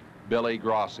Day. Billy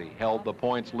Grossi held the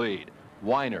points lead.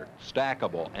 Weinert,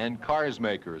 Stackable, and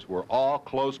Carsmakers were all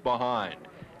close behind.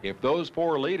 If those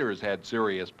 4 leaders had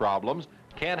serious problems,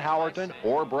 Ken Howerton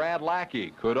or Brad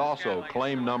Lackey could also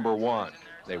claim #1.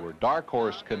 They were dark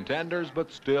horse contenders,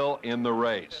 but still in the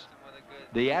race.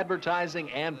 The advertising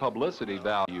and publicity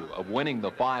value of of winning the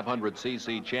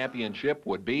 500cc championship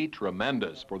would be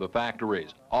tremendous for the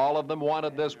factories. All of them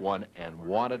wanted this one and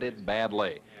wanted it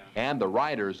badly. And the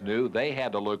riders knew they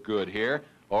had to look good here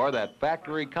or that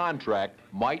factory contract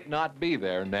might not be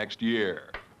there next year.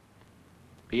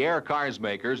 Pierre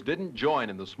Karsmakers didn't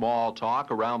join in the small talk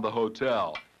around the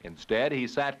hotel. Instead, he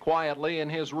sat quietly in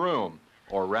his room,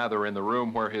 or rather in the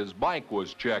room where his bike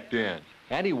was checked in,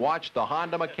 and he watched the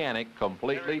Honda mechanic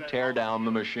completely tear down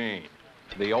the machine.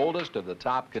 The oldest of the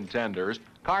top contenders,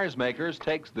 Karsmakers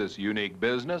takes this unique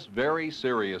business very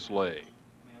seriously.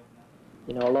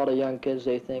 You know, a lot of young kids,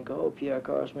 they think, oh, Pierre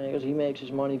Karsmakers, he makes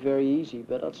his money very easy,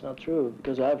 but that's not true,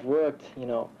 because I've worked, you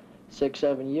know,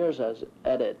 6-7 years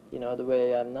at it, you know, the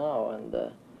way I am now, and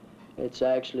it's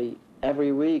actually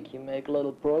every week you make a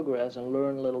little progress and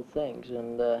learn little things,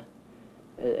 and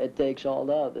it takes all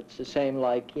that. It's the same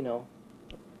like, you know,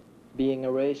 being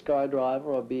a race car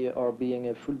driver or being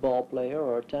a football player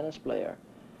or a tennis player.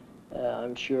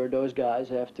 I'm sure those guys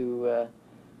have to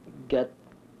get,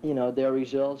 you know, their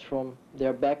results from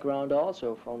their background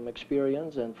also, from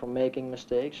experience and from making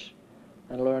mistakes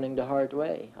and learning the hard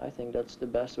way. I think that's the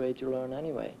best way to learn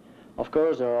anyway. Of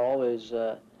course, there are always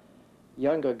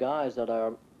younger guys that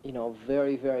are, you know,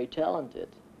 very, very talented.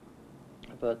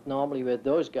 But normally with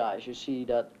those guys, you see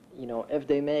that, you know, if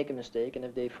they make a mistake and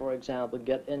if they, for example,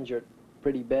 get injured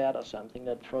pretty bad or something,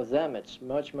 that for them it's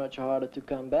much, much harder to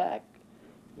come back,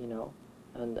 you know,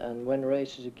 and win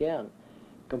races again.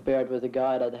 Compared with a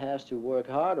guy that has to work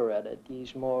harder at it,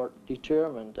 he's more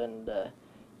determined, and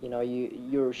you know,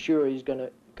 you're sure he's going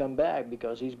to come back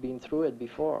because he's been through it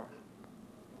before.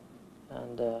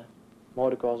 And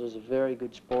motocross is a very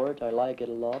good sport. I like it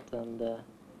a lot, and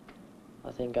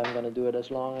I think I'm going to do it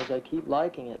as long as I keep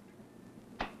liking it.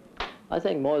 I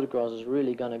think motocross is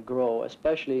really going to grow,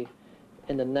 especially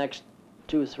in the next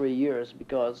 2-3 years,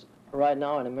 because right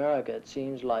now in America it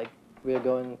seems like we're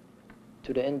going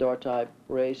to the indoor type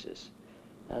races,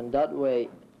 and that way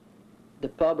the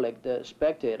public, the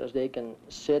spectators, they can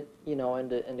sit, you know, in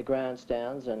the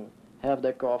grandstands and have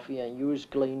their coffee and use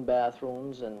clean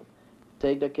bathrooms and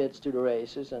take their kids to the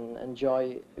races and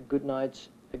enjoy a good night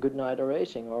of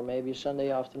racing, or maybe a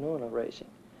Sunday afternoon of racing.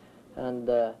 And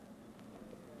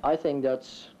I think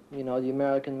that's, you know, the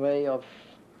American way of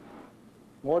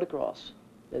motocross.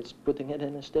 It's putting it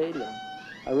in a stadium.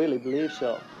 I really believe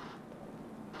so.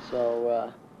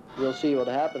 So we'll see what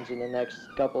happens in the next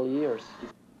couple of years.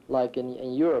 Like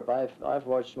in Europe, I've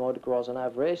watched motocross and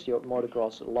I've raced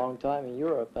motocross a long time in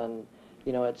Europe, and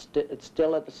you know, it's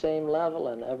still at the same level,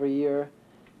 and every year,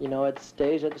 you know, it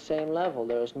stays at the same level.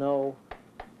 There's no,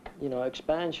 you know,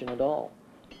 expansion at all.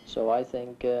 So I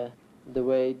think the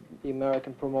way the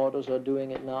American promoters are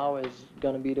doing it now is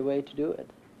going to be the way to do it.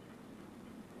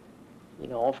 You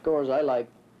know, of course, I like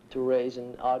to race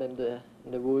out in the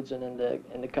woods and in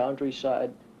the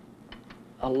countryside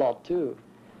a lot too.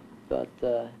 But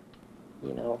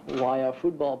you know, why are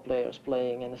football players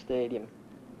playing in a stadium?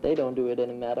 They don't do it in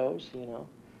the meadows, you know.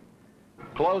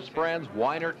 Close friends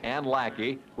Weinert and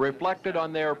Lackey reflected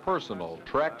on their personal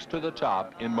treks to the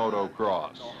top in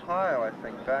motocross. Ohio, I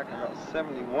think, back in about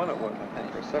 71 it was, I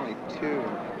think, or 72.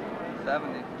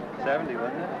 70. 70,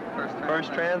 wasn't it?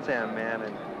 First Trans Am, man,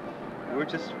 and we were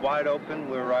just wide open.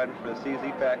 We were riding for the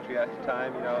CZ factory at the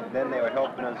time, you know. Then they were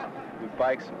helping us with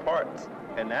bikes and parts,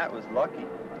 and that was lucky.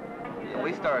 Yeah,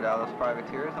 we started out as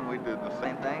privateers, and we did the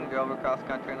same thing. Drove across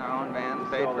country in our own vans,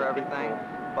 paid for everything,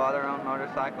 bought our own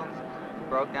motorcycles,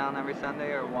 broke down every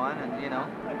Sunday or won, and you know,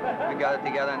 we got it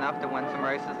together enough to win some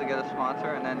races to get a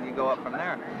sponsor, and then you go up from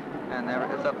there. And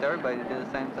it's up to everybody to do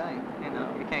the same thing. You know,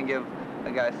 you can't give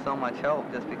a guy so much help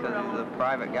just because he's a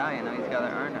private guy. You know, he's got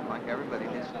to earn it like everybody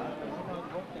does.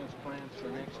 What is plans for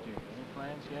next year? Any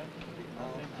plans yet?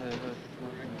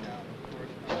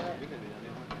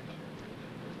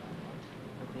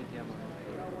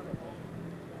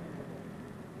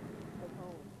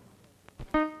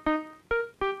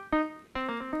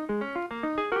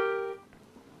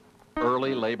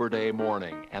 Early Labor Day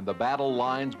morning, and the battle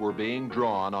lines were being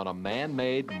drawn on a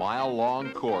man-made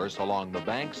mile-long course along the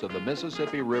banks of the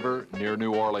Mississippi River near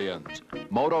New Orleans.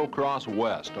 Motocross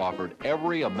West offered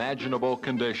every imaginable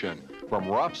condition, from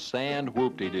rough sand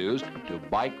whoop-de-doos to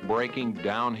bike-breaking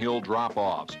downhill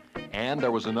drop-offs. And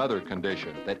there was another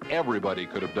condition that everybody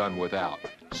could have done without: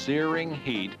 searing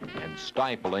heat and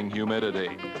stifling humidity.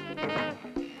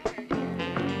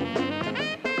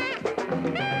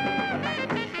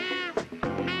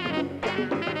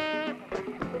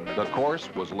 The course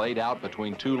was laid out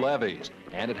between two levees,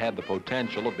 and it had the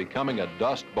potential of becoming a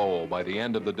dust bowl by the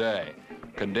end of the day.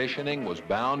 Conditioning was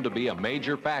bound to be a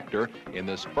major factor in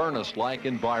this furnace-like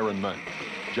environment.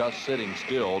 just sitting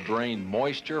still drained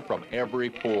moisture from every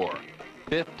pore.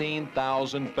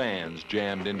 15,000 fans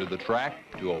jammed into the track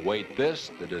to await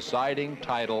this, the deciding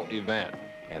title event,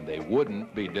 and they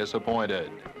wouldn't be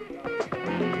disappointed.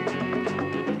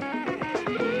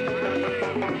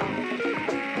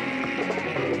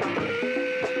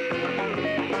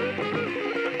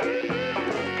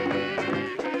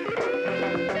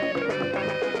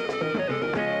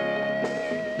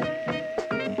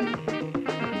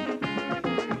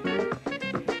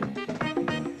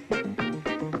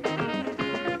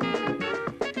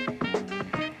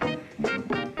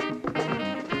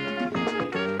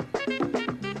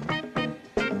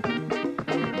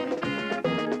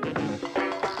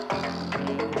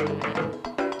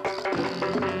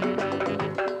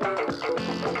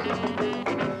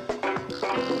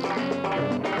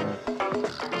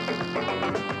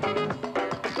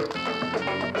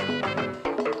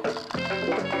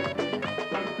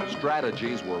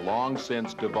 Strategies were long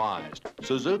since devised.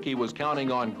 Suzuki was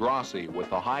counting on Grossi with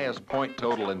the highest point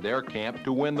total in their camp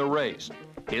to win the race.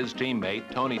 His teammate,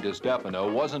 Tony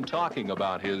DiStefano, wasn't talking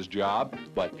about his job,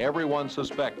 but everyone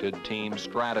suspected team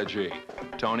strategy.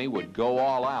 Tony would go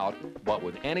all out, but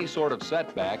with any sort of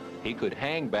setback, he could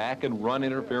hang back and run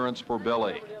interference for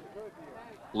Billy.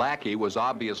 Lackey was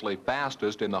obviously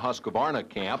fastest in the Husqvarna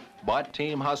camp, but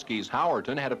Team Husky's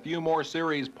Howerton had a few more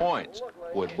series points.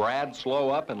 Would Brad slow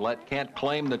up and let Kent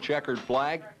claim the checkered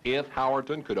flag if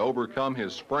Howerton could overcome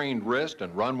his sprained wrist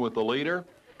and run with the leader?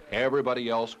 Everybody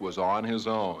else was on his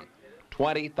own.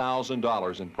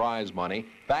 $20,000 in prize money,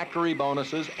 factory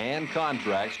bonuses, and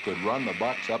contracts could run the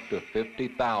Bucks up to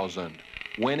 $50,000.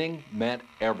 Winning meant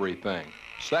everything.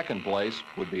 Second place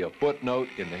would be a footnote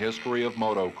in the history of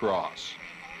motocross.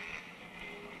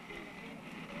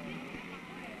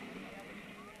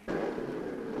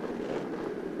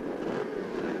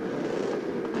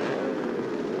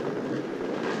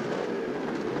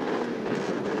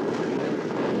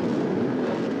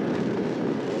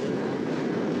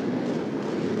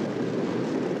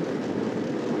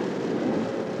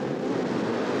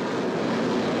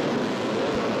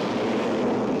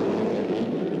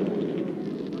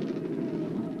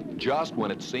 Just when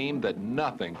it seemed that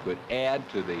nothing could add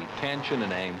to the tension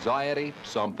and anxiety,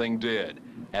 something did.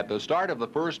 At the start of the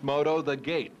first moto, the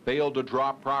gate failed to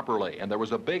drop properly, and there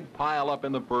was a big pile-up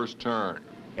in the first turn.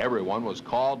 Everyone was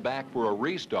called back for a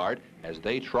restart as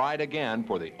they tried again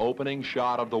for the opening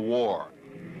shot of the war.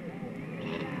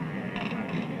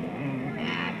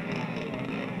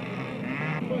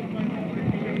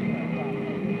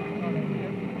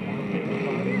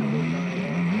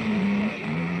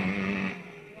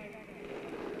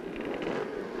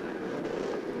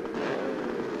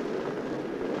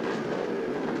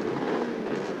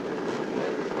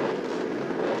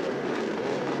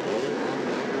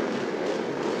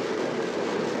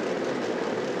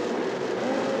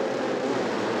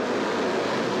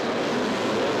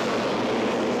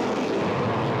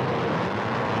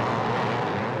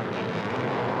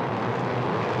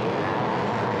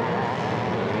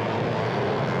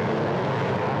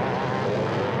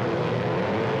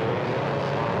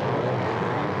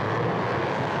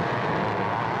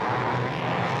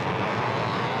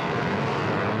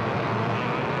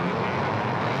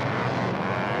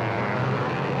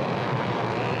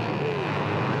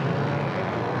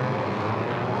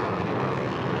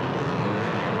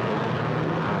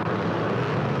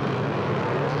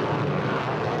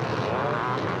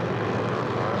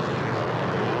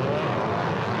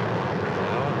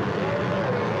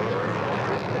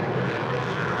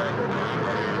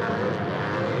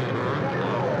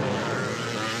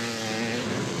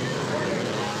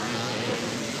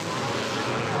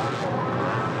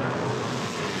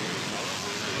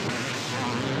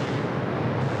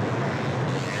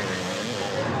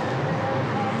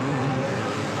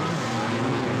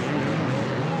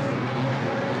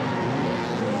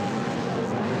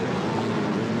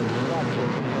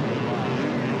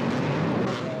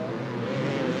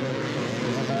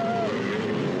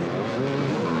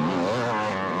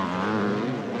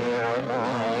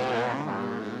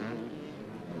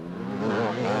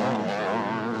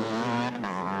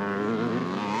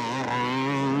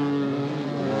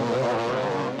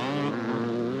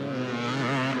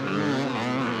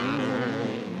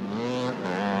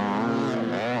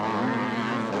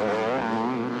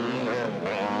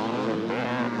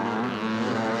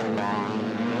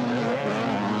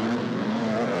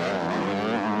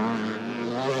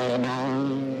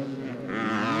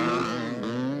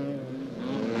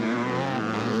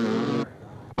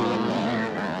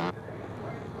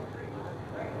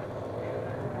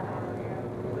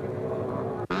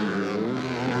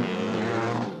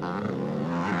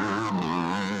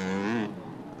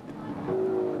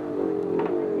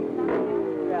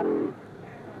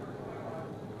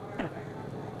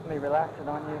 relax it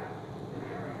on you.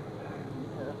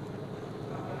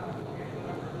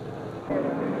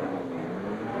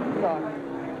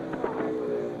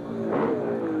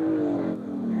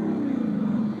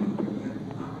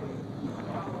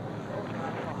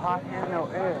 Hot and no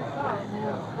air.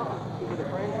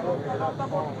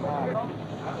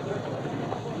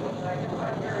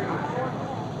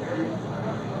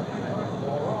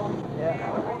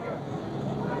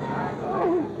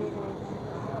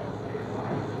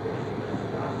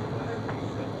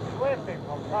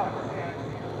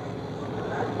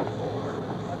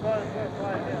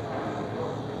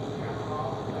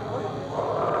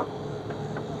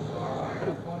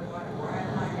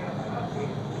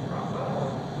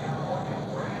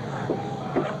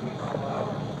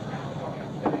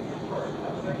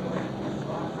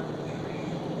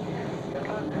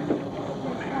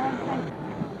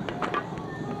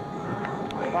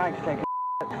 Bike's taking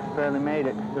barely made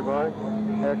it. The bike?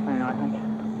 Air cleaner, I think.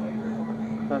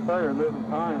 I thought you were losing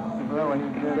time. Really?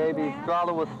 Baby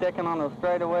throttle was sticking on those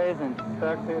straightaways and...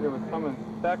 Spectator was coming.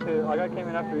 Spectator, like I came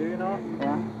in after you know?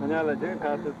 Yeah. And then I let Jimmy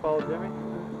pass, just followed Jimmy.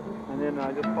 And then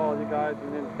I just followed you guys,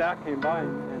 and then Stack came by,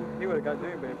 and he would have got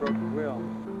Jimmy, but he broke his wheel.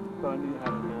 So I knew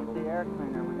how to handle the air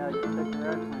cleaner. We gotta fix the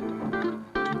air cleaner.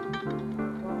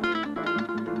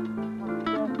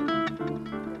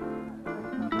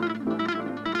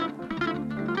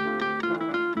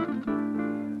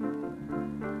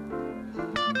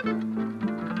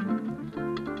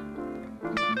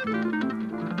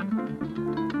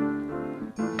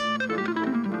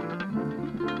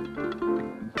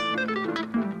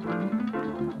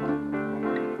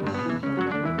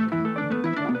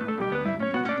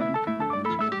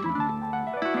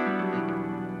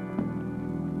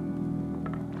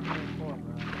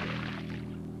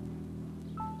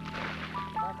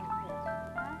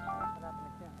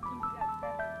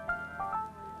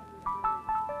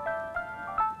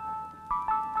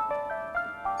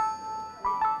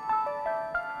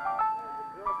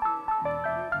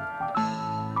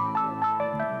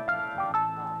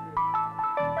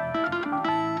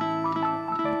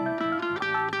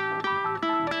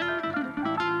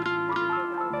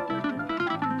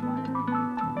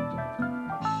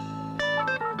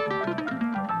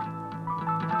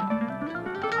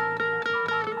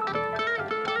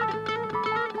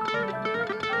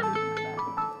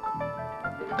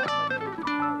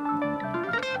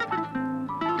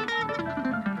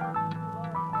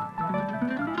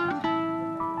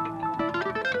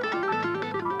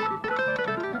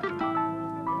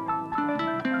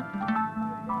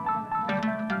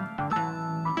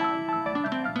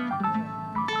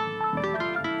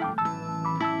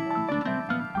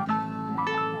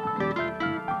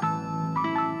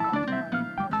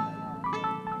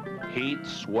 Heat,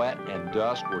 sweat, and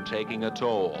dust were taking a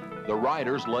toll. The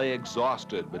riders lay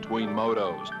exhausted between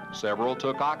motos. Several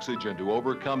took oxygen to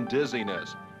overcome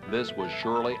dizziness. This was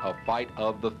surely a fight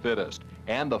of the fittest,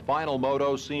 and the final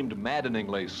moto seemed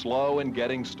maddeningly slow in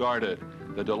getting started.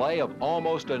 The delay of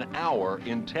almost an hour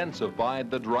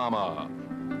intensified the drama.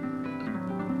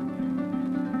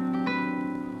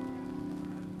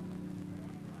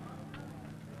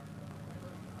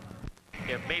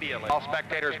 Immediately, all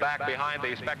spectators back behind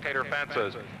the spectator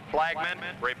fences. Flagmen,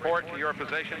 report to your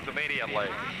positions immediately.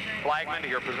 Flagmen, to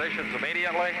your positions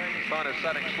immediately. The sun is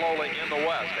setting slowly in the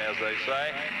west, as they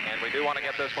say, and we do want to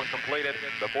get this one completed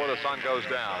before the sun goes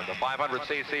down. The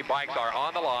 500cc bikes are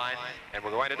on the line, and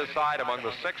we're going to decide among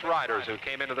the 6 riders who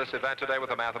came into this event today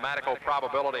with a mathematical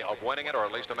probability of winning it, or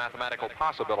at least a mathematical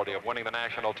possibility of winning the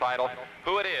national title,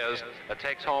 who it is that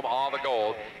takes home all the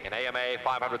gold in AMA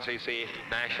 500cc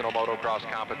National Motocross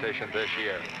competition this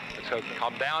year. It's going to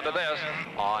come down to this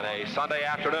on a Sunday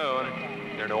afternoon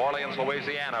near New Orleans,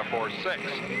 Louisiana, for 6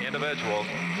 individuals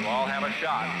who all have a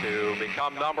shot to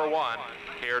become #1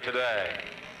 here today.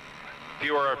 If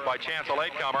you were by chance a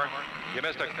latecomer, you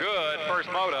missed a good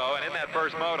first moto, and in that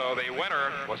first moto, the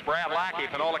winner was Brad Lackey,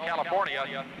 Panola,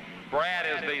 California. Brad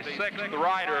is the 6th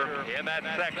rider in that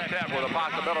sextet with a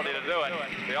possibility to do it.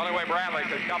 The only way Bradley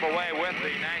could come away with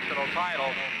the national title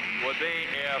would be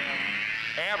if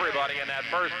everybody in that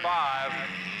first 5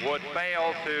 would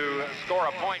fail to score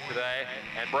a point today,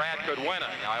 and Brad could win it.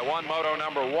 Now, he won moto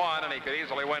 #1, and he could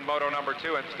easily win moto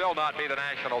 #2 and still not be the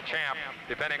national champ,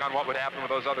 depending on what would happen with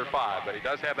those other 5. But he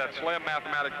does have that slim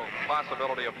mathematical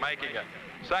possibility of making it.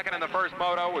 Second in the first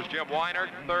moto was Jim Weinert.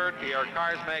 Third, Pierre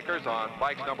Carsmakers on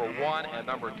bikes #1 and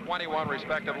 #21,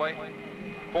 respectively.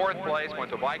 Fourth place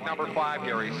went to bike number 5,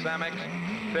 Gary Semix.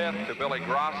 Fifth to Billy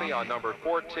Grossi on number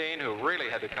 14, who really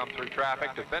had to come through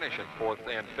traffic to finish in fourth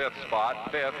and fifth spot.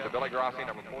 Fifth to Billy Grossi,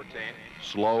 number 14.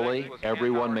 Slowly,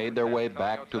 everyone made their way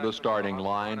back to the starting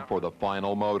line for the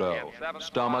final moto.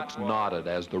 Stomachs knotted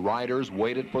as the riders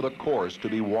waited for the course to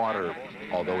be watered.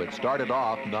 Although it started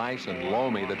off nice and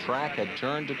loamy, the track had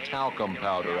turned to talcum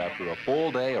powder after a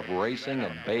full day of racing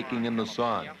and baking in the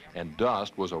sun, and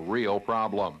dust was a real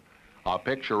problem. A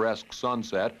picturesque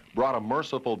sunset brought a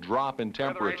merciful drop in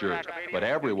temperatures, but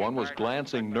everyone was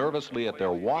glancing nervously at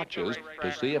their watches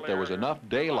to see if there was enough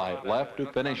daylight left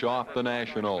to finish off the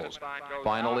Nationals.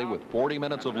 Finally, with 40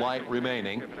 minutes of light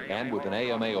remaining, and with an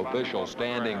AMA official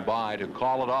standing by to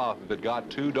call it off if it got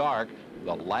too dark,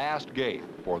 the last gate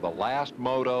for the last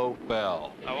moto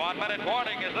fell. A 1 minute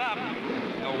warning is up.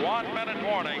 A 1 minute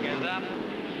warning is up.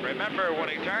 Remember, when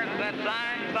he turns that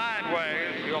sign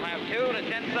sideways, you'll have 2 to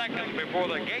 10 seconds before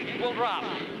the gates will drop.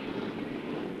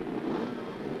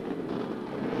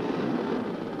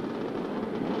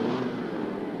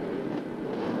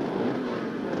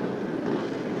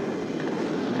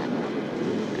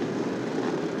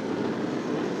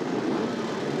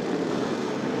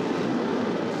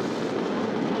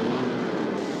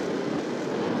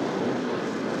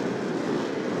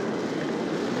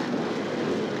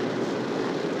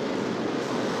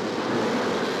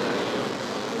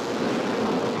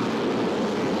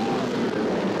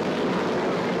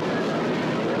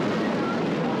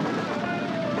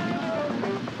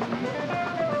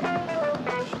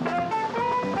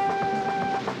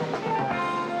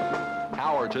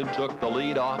 Took the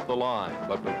lead off the line,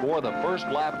 but before the first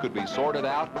lap could be sorted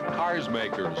out, Cars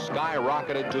Makers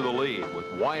skyrocketed to the lead with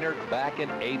Weinert back in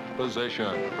 8th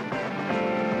position.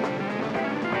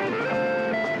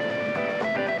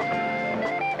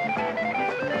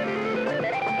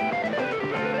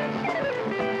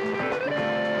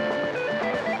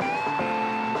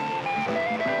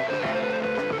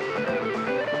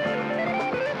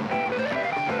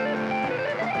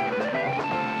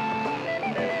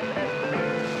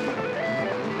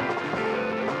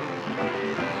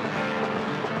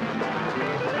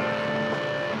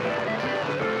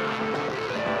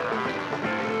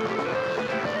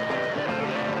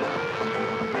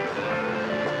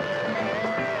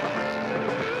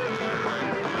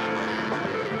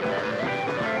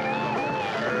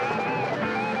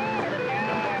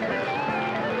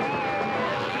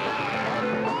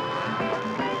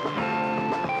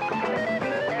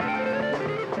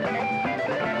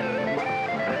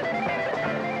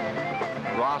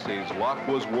 Rossi's luck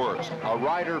was worse. A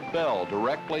rider fell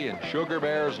directly in Sugar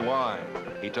Bear's line.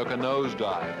 He took a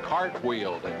nosedive,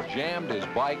 cartwheeled, and jammed his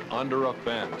bike under a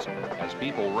fence. As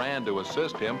people ran to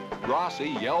assist him, Grossi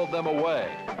yelled them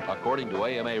away. According to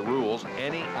AMA rules,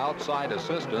 any outside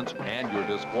assistance and you're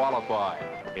disqualified.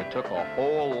 It took a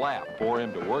whole lap for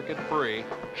him to work it free.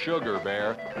 Sugar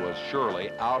Bear was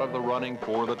surely out of the running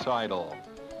for the title.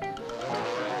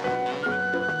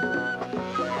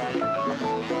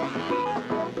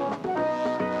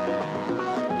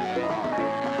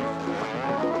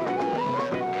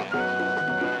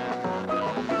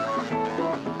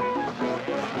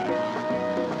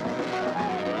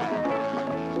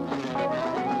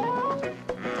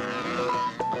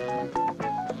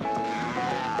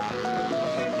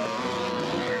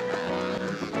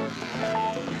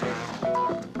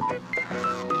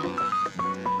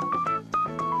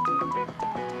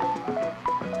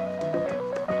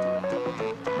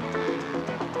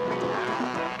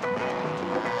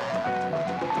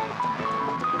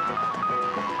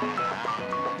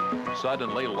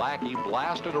 Suddenly, Lackey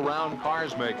blasted around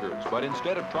Cars Makers, but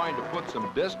instead of trying to put some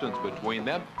distance between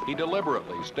them, he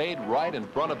deliberately stayed right in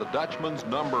front of the Dutchman's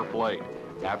number plate.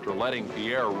 After letting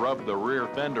Pierre rub the rear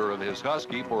fender of his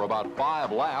Husky for about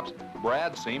 5 laps,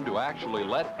 Brad seemed to actually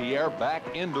let Pierre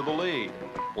back into the lead.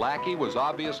 Lackey was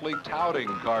obviously touting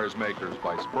Cars Makers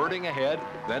by spurting ahead,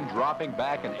 then dropping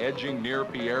back and edging near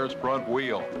Pierre's front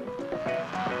wheel.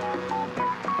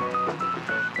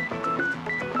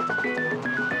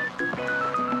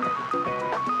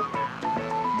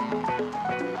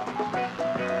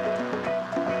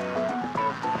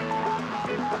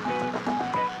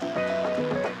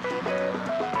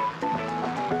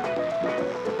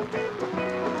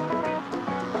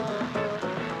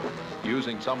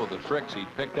 Using some of the tricks he'd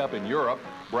picked up in Europe,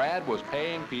 Brad was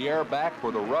paying Pierre back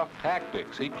for the rough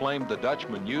tactics he claimed the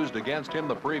Dutchman used against him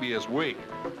the previous week.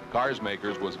 Cars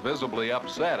Makers was visibly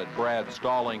upset at Brad's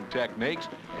stalling techniques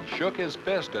and shook his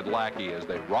fist at Lackey as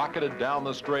they rocketed down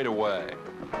the straightaway.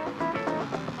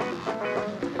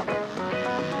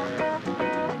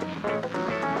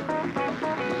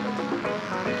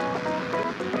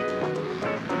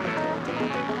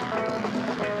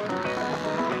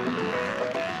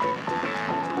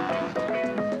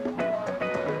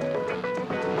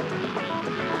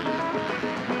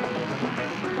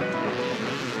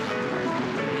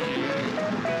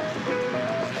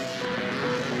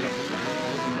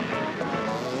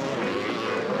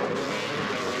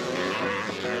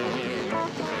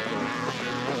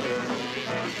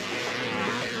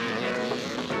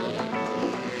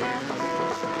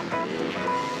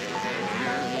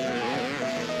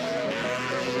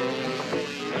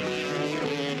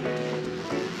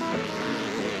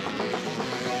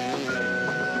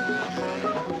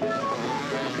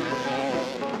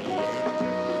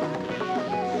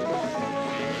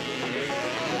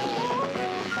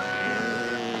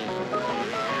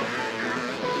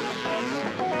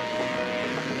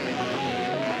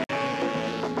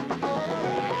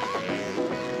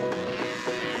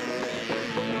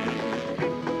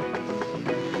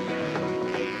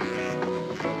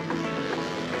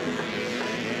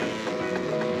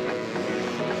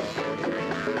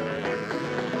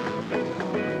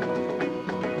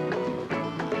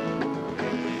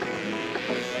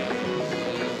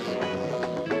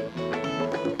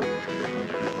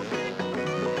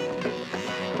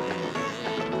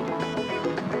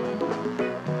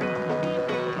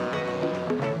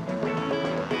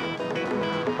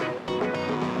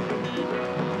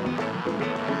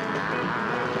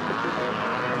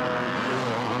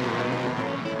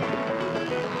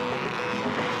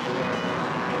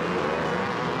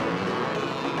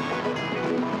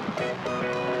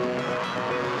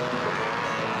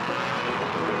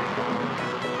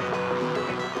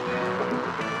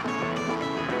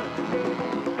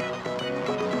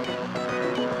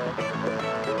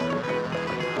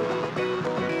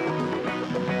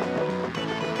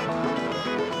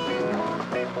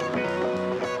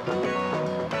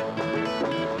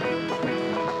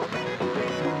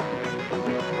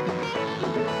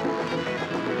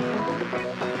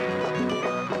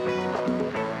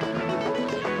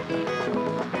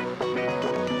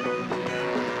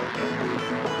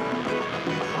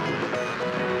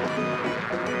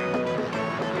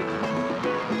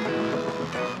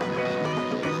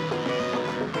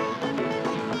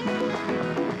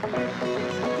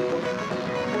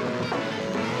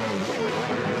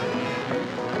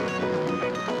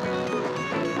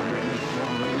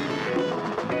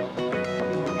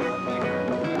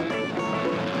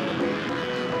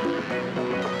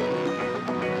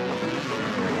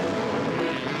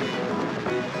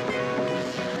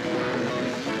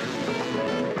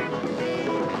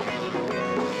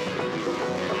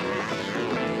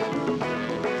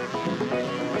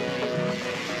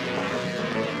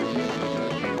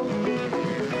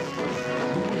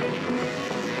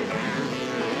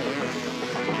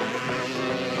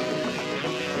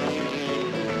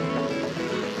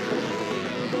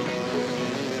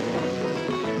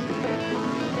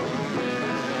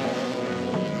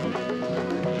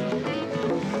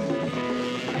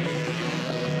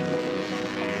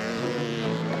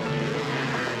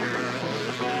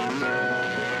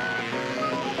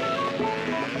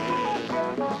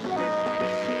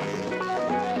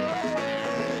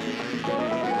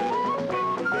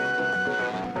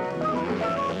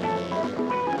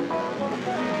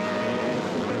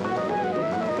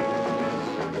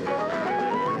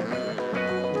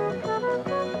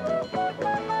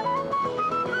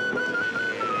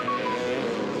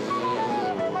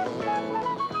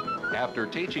 After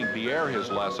teaching Pierre his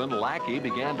lesson, Lackey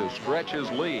began to stretch his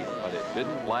lead, but it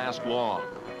didn't last long.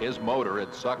 His motor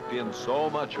had sucked in so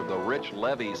much of the rich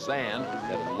levee sand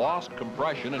that it lost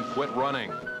compression and quit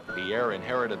running. Pierre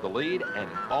inherited the lead and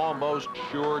an almost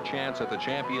sure chance at the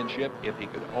championship if he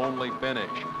could only finish.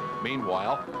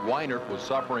 Meanwhile, Weinert was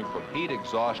suffering from heat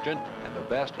exhaustion, and the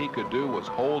best he could do was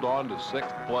hold on to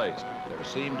 6th place. There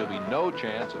seemed to be no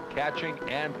chance of catching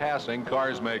and passing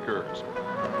cars makers.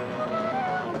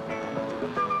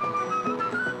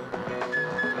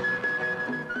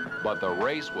 But the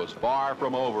race was far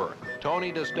from over.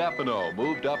 Tony DeStefano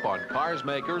moved up on Cars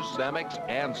Makers, Semix,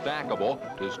 and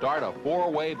Stackable to start a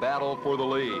 4-way battle for the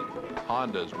lead.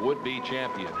 Honda's would-be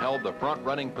champion held the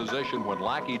front-running position when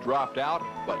Lackey dropped out,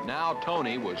 but now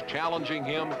Tony was challenging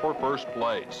him for first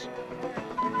place.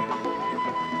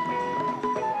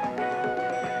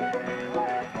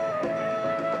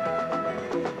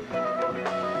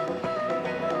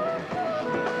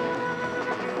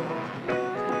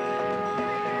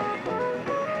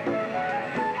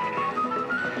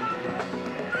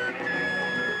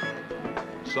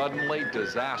 Suddenly,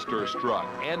 disaster struck,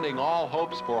 ending all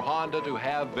hopes for Honda to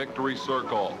have victory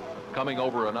circle. Coming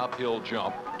over an uphill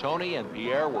jump, Tony and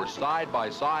Pierre were side by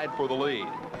side for the lead.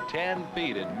 10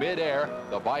 feet in midair,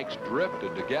 the bikes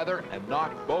drifted together and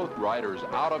knocked both riders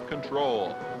out of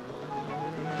control.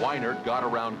 Weinert got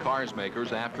around Cars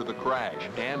Makers after the crash,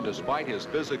 and despite his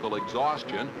physical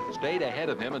exhaustion, stayed ahead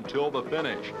of him until the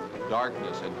finish.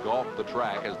 Darkness engulfed the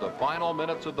track as the final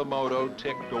minutes of the moto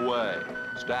ticked away.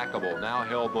 Stackable now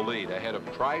held the lead ahead of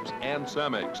Tripes and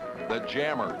Semix. The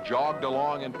Jammer jogged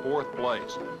along in 4th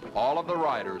place. All of the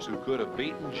riders who could have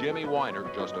beaten Jimmy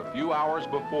Weinert just a few hours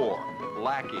before,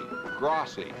 Lackey,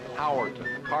 Grossi,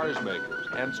 Howerton, Cars Makers,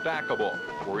 and Stackable,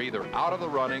 were either out of the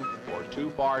running or too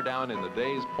far down in the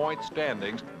day's point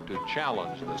standings to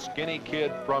challenge the skinny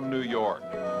kid from New York.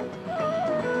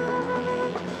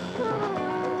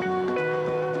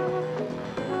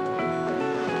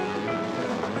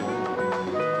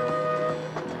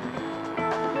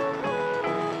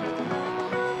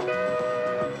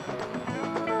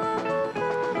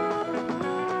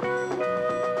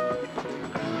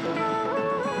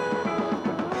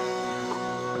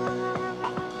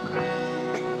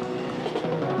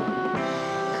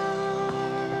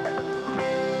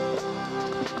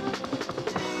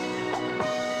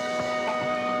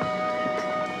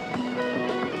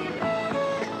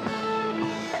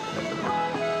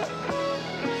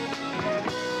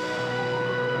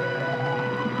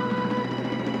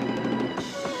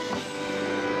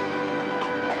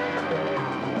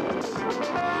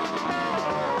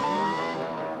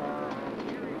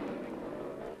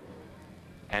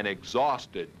 An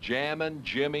exhausted, jamming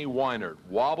Jimmy Weinert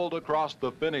wobbled across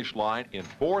the finish line in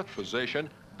 4th position,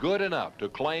 good enough to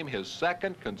claim his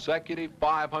 2nd consecutive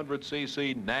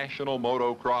 500cc national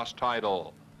motocross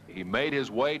title. He made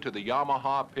his way to the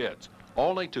Yamaha pits,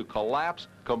 only to collapse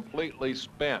completely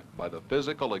spent by the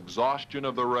physical exhaustion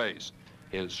of the race.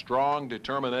 His strong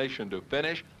determination to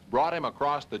finish brought him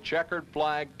across the checkered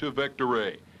flag to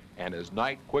victory. And as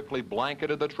night quickly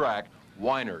blanketed the track,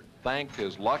 Weinert thanked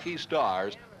his lucky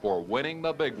stars for winning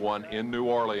the big one in New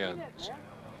Orleans.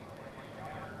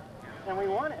 And we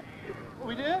won it.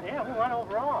 We did? Yeah, we won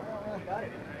overall. Got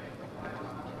it.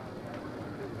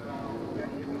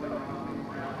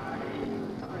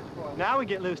 Now we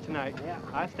get loose tonight. Yeah.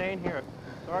 I stay in here.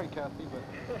 Sorry, Kathy,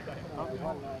 but...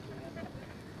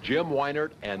 Jim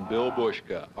Weinert and Bill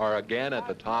Bushka are again at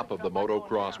the top of the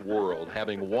motocross world,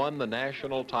 having won the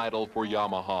national title for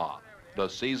Yamaha. The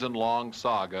season-long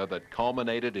saga that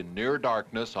culminated in near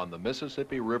darkness on the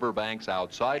Mississippi River banks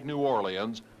outside New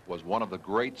Orleans was one of the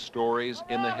great stories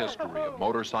in the history of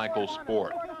motorcycle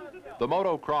sport. The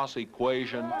motocross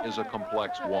equation is a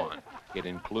complex one. It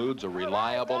includes a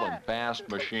reliable and fast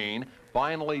machine,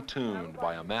 finely tuned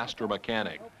by a master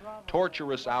mechanic,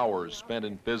 torturous hours spent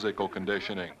in physical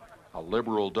conditioning, a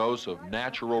liberal dose of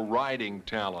natural riding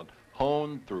talent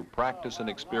honed through practice and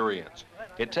experience.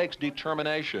 It takes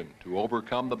determination to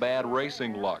overcome the bad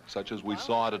racing luck, such as we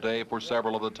saw today for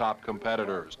several of the top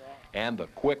competitors, and the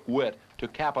quick wit to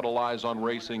capitalize on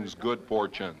racing's good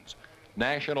fortunes.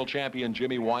 National champion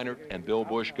Jimmy Weinert and Bill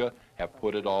Bushka have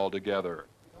put it all together.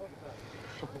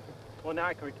 Well, now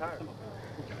I can retire.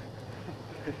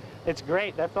 It's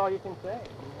great. That's all you can say.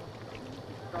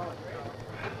 All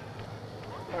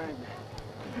right.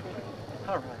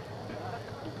 All right.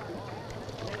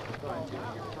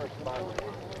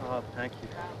 Oh, thank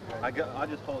you. I'll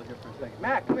just hold it here for a second.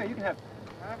 Mac, come here. You can have...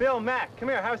 Bill, Mac, come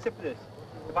here. Have a sip of this.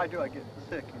 If I do, I get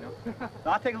sick, you know.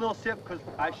 I'll take a little sip because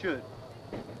I should.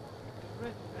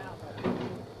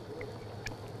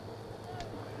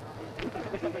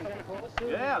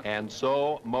 And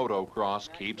so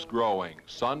motocross keeps growing,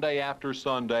 Sunday after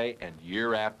Sunday and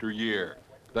year after year.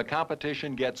 The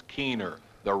competition gets keener,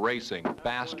 the racing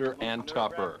faster and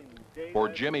tougher. For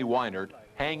Jimmy Weinert,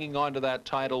 hanging on to that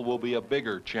title will be a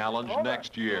bigger challenge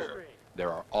next year.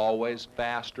 There are always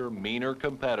faster, meaner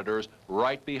competitors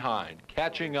right behind,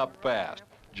 catching up fast,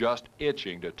 just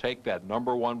itching to take that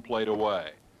 #1 plate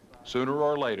away. Sooner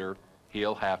or later,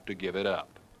 he'll have to give it up.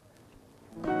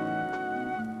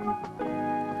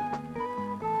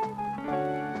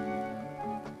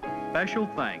 Special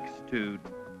thanks to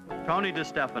Tony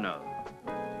DiStefano,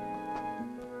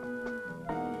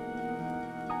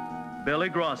 Billy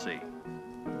Grossi,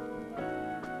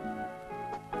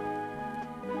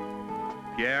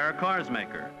 Pierre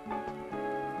Carsmaker,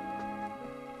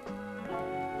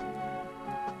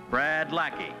 Brad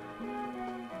Lackey,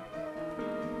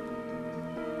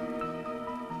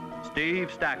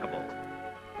 Steve Stackable,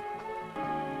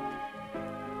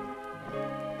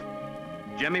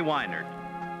 Jimmy Weinert,